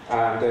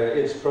 and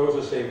it's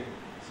processing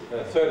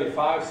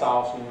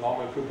 35,000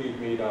 normal cubic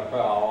meter per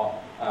hour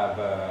of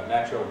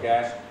natural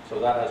gas. So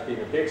that has been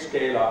a big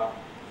scale up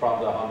from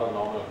the 100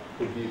 normal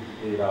cubic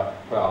meter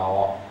per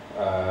hour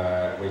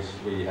which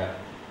we have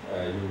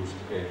used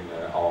in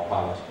our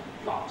pilot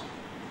plant.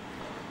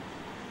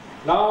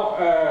 Now,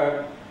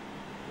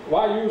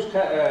 Why use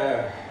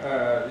the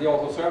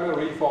orthothermal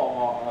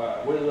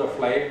reformer with the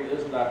flame?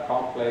 Isn't that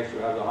complex? You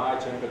have the high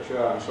temperature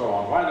and so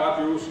on. Why not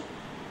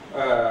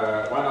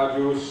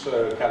use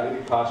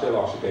catalytic partial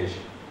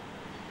oxidation?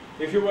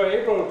 If you were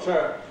able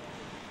to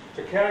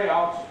carry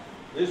out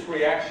this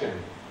reaction,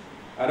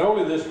 and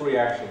only this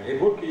reaction, it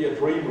would be a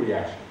dream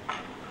reaction.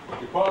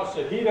 Because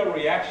the heater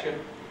reaction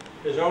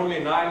is only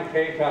 9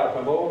 kcal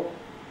per mole.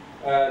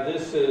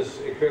 This is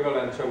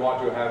equivalent to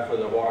what you have for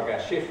the water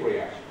gas shift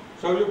reaction.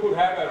 So you could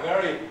have a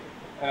very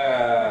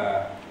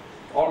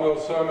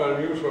almost thermal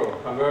neutral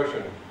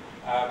conversion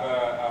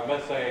of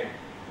methane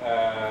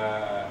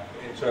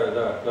into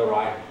the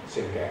right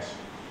syngas.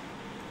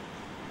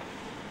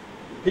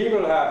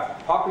 People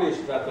have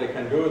published that they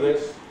can do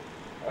this.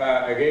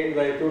 Again,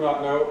 they do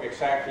not know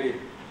exactly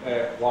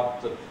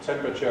what the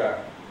temperature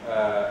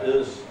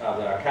is.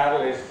 There are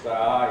catalysts. There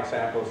are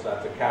examples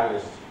that the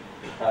catalyst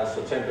has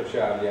the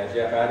temperature and the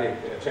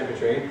adiabatic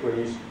temperature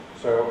increase,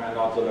 and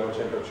not the low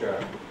temperature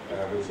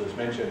which is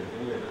mentioned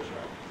in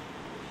literature.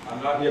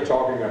 I'm not here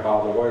talking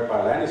about the work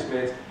by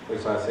Lanny-Smith,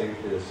 which I think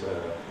is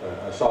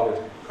a solid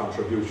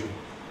contribution.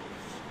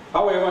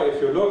 However,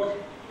 if you look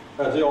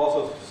at the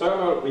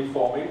orthothermal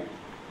reforming,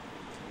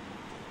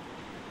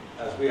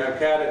 as we have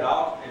carried it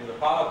out in the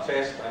pilot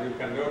test, and you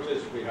can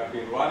notice we have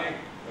been running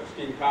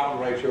steam-carbon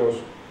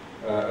ratios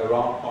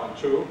around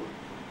 0.2,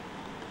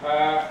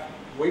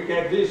 we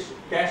get this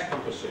gas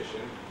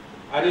composition.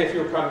 And if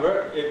you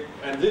convert it,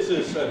 and this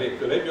is at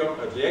equilibrium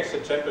at the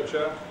exit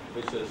temperature,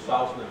 which is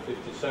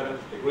 1057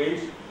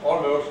 degrees,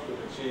 almost, you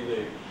can see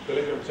the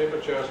equilibrium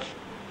temperatures.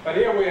 But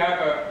here we have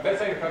a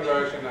methane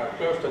conversion of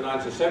close to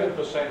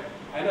 97%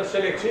 and a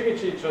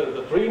selectivity to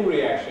the dream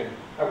reaction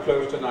of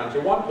close to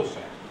 91%.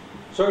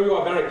 So you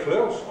are very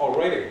close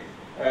already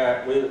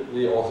with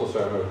the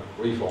orthothermal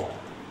reform.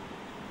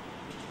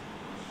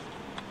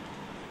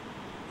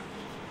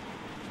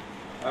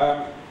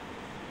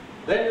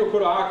 Then you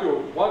could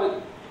argue what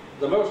is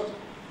the most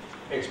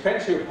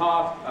expensive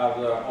part of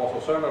the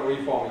orthothermal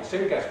reforming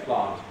syngas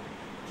plant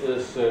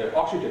is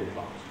oxygen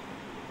plant.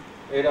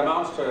 It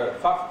amounts to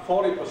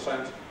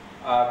 40%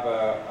 of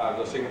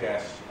the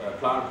syngas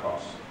plant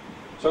costs.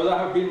 So there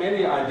have been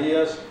many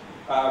ideas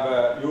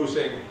of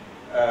using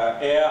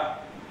air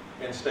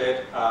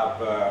instead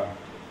of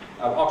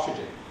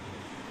oxygen.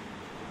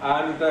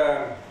 And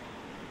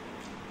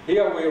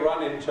here we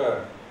run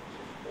into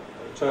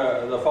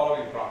the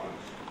following problems.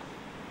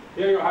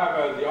 Here you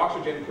have the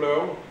oxygen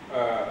flow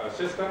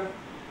system,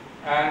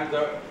 and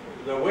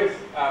the width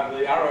of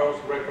the arrows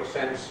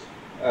represents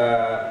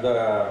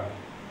the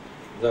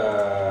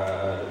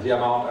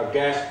amount of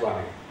gas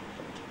running.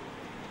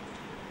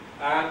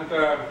 And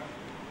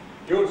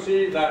you'll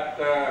see that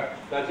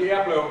the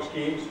air-blown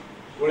schemes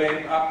will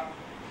end up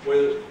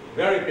with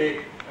very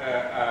big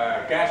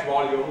gas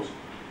volumes,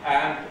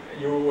 and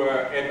you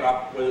end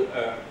up with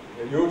a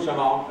huge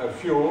amount of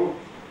fuel,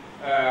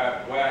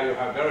 where you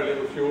have very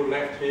little fuel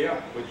left here,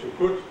 which you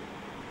could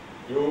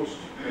use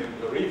in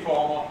the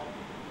reformer.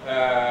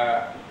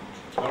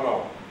 No.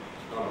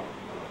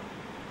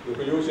 You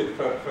could use it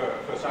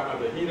for some of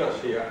the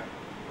heaters here.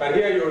 But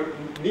here you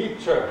need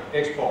to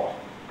export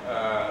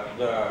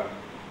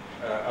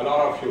a lot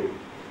of fuel.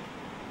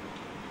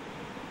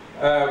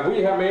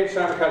 We have made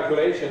some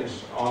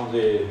calculations on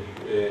the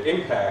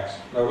impacts.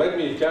 Now let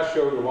me just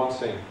show you one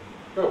thing.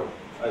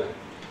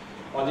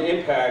 On the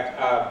impact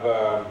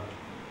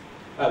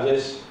of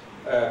this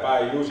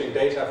by using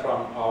data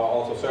from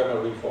our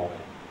orthothermal reforming.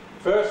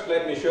 First,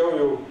 let me show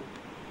you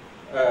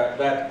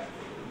that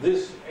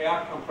this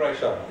air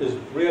compressor is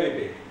really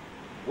big.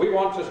 We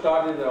want to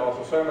study the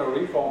orthothermal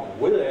reforming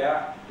with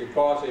air,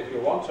 because if you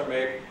want to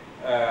make,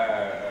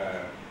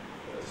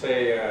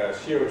 say,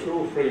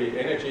 CO2-free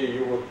energy,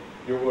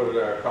 you would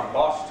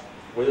combust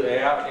with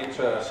air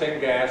into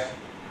syngas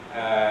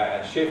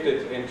and shift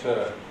it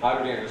into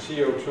hydrogen and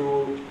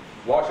CO2,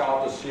 wash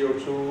out the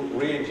CO2,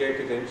 re-inject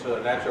it into the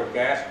natural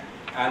gas,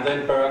 and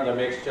then burn the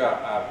mixture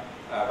of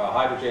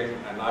hydrogen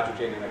and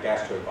nitrogen in a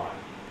gas turbine.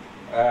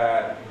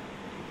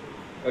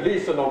 At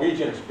least the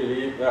Norwegians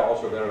believe, they're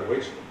also very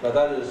rich, but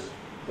that is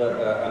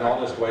an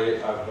honest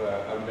way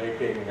of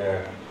making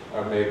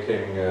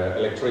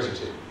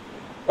electricity.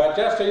 But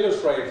just to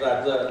illustrate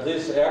that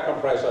this air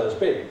compressor is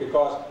big,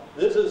 because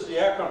this is the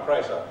air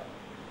compressor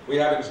we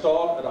have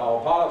installed at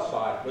our pilot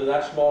site with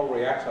that small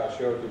reactor I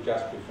showed you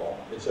just before.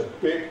 It's a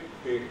big,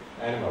 big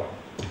animal.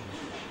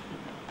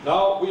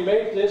 Now, we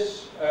made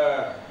this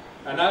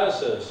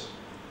analysis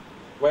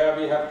where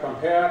we have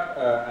compared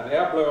an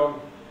air-blown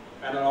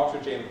and an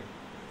oxygen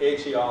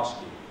ATR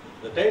scheme.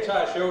 The data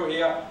I show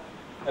here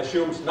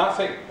assumes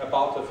nothing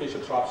about the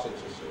Fischer-Tropsch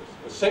synthesis.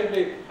 It's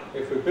simply,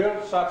 if we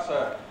build such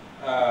a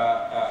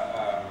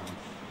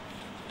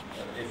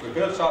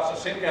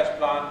syngas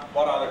plant,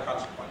 what are the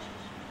consequences?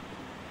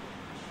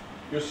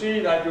 You see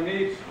that you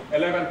need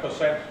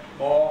 11%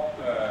 more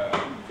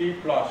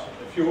feed plus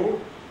fuel,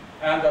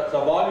 and that the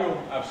volume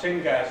of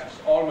syngas is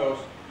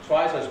almost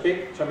twice as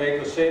big to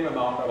make the same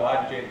amount of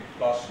hydrogen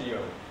plus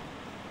CO.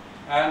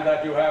 and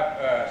that you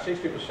have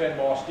 60%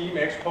 more steam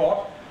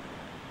export.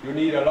 You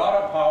need a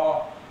lot of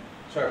power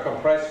to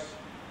compress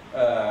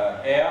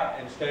air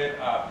instead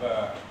of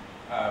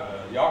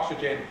the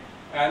oxygen,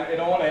 and it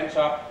all ends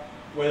up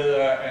with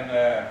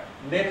a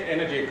net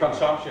energy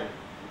consumption,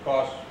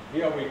 because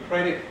here we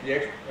credit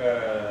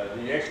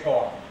the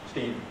export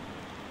steam.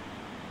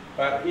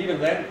 But even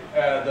then,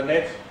 the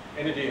net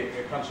energy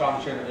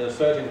consumption is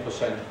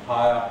 13%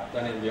 higher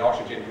than in the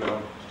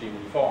oxygen-blown steam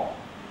form.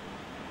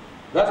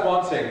 That's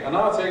one thing.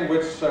 Another thing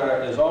which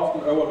is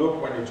often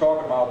overlooked when you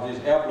talk about these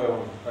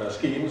air-blown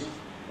schemes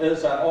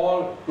is that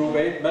all group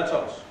 8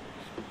 metals,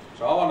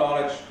 to our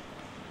knowledge,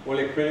 will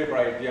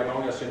equilibrate the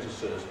ammonia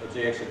synthesis at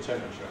the exit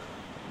temperature.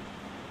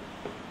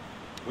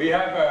 We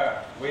have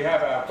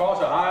of course,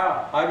 a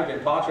higher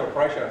hydrogen partial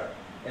pressure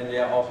in the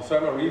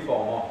orthothermal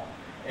reformer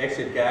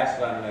exit gas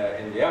than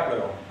in the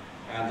air-blown,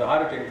 and the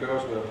hydrogen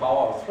goes with a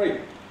power of 3.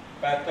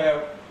 But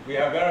we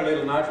have very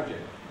little nitrogen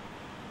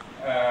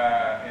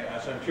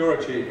as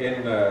impurity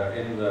in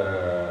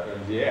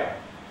the air.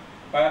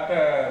 But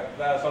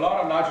there's a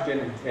lot of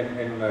nitrogen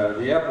in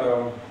the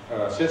air-blown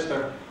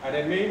system, and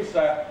it means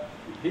that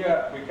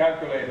here we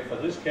calculated for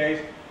this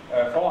case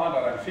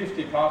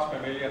 450 parts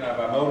per million of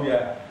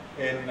ammonia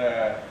in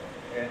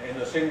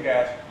the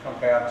syngas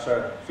compared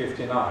to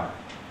 59.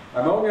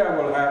 Ammonia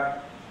will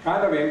have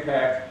kind of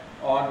impact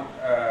on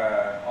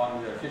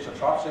the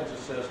Fischer-Tropsch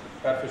synthesis,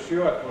 but for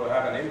sure it will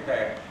have an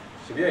impact,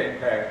 severe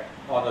impact,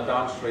 on the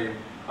downstream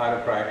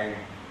hydrocracking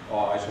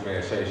or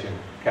isomerization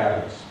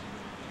catalysts.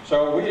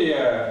 So we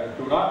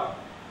do not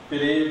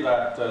believe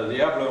that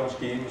the air-blown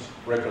schemes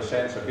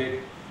represents a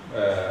big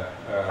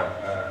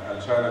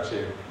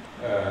alternative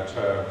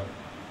to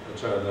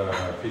the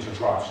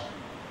Fischer-Tropsch.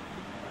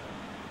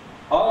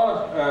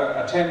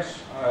 Other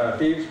attempts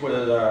deals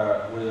with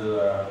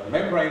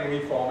membrane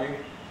reforming,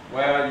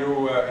 where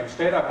you,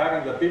 instead of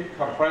having the big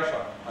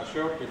compressor I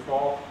showed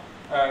before,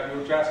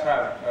 you just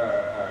have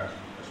a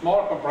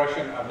small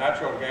compression of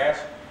natural gas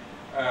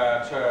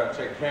to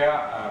take care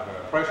of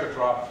pressure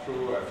drop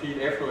through a feed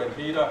effluent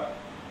heater,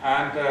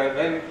 and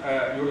then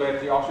you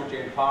let the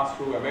oxygen pass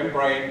through a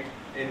membrane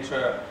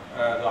into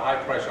the high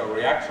pressure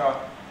reactor,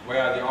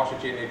 where the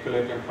oxygen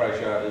equilibrium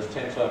pressure is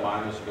 10 to the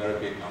minus a very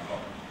big number.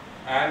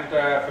 And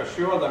for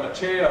sure the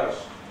materials,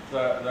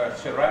 the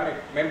ceramic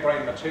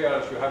membrane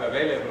materials you have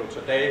available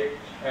today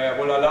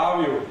will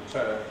allow you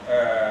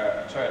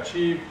to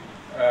achieve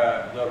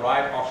the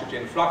right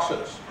oxygen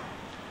fluxes.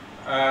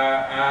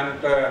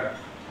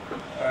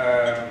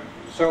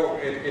 So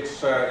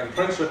it's in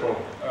principle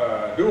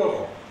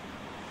doable.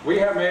 We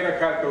have made a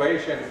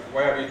calculation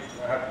where we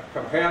have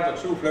compared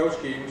the two flow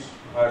schemes.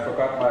 I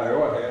forgot my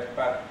overhead,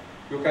 but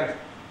you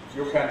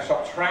can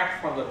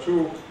subtract from the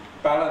two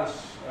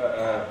balance,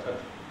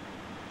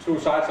 two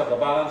sides of the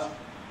balance,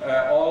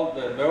 all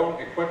the known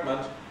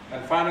equipment,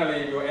 and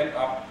finally you end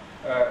up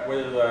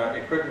with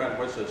equipment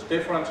which is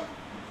different.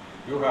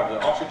 You have the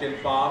oxygen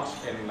plants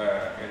in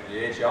the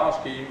HER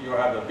scheme. You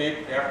have the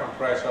big air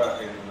compressor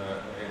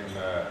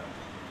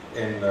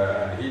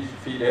and heat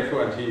feed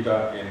effluent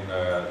heater in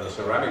the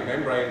ceramic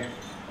membrane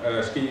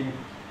scheme.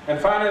 And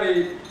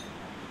finally,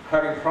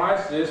 having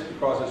priced this,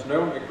 because it's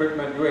known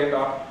equipment, you end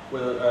up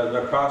with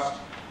the cost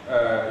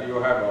you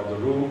have of the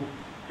room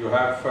you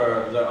have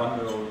for the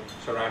unknown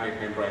ceramic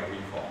membrane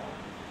reform.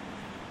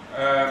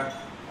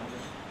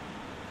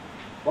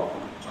 What?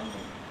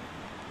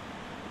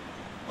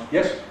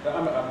 Yes,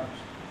 I'm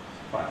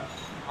fine.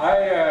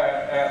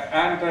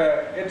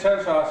 It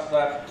tells us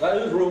that there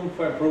is room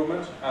for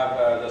improvement of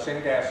the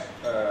syngas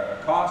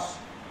costs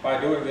by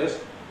doing this,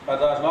 but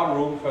there's not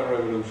room for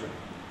revolution.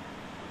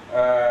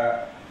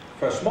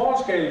 For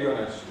small-scale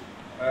units,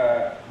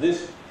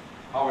 this,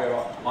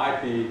 however,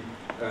 might be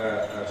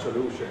a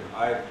solution.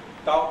 I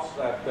doubt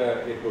that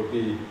it would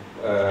be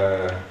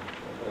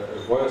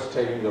worth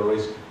taking the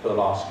risk for the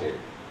large scale.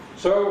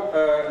 So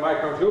my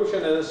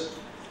conclusion is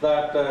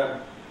that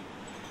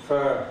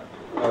for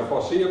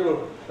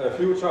foreseeable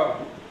future,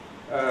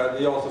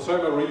 the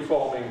orthothermal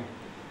reforming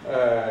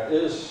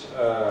is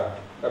a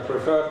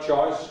preferred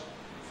choice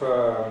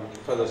for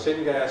the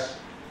syngas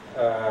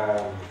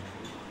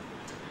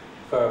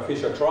for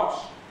Fischer-Tropsch.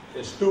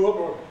 It's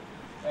doable,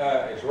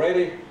 it's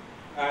ready,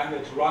 and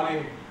it's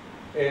running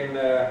in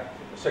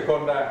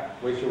Secunda,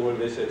 which you will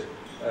visit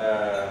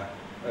at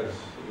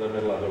the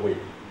middle of the week.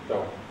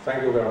 So,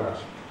 thank you very much.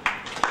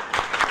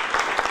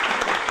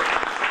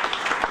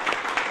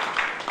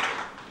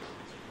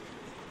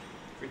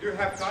 We do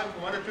have time for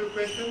 1 or 2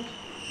 questions.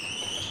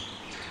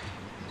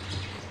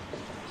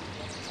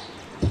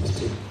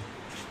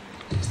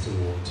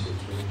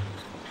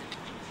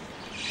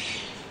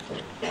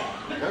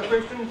 No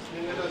questions?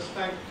 Then let us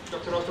thank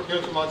Dr.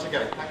 Rostrup-Nielsen once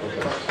again. Thank you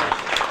very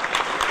much.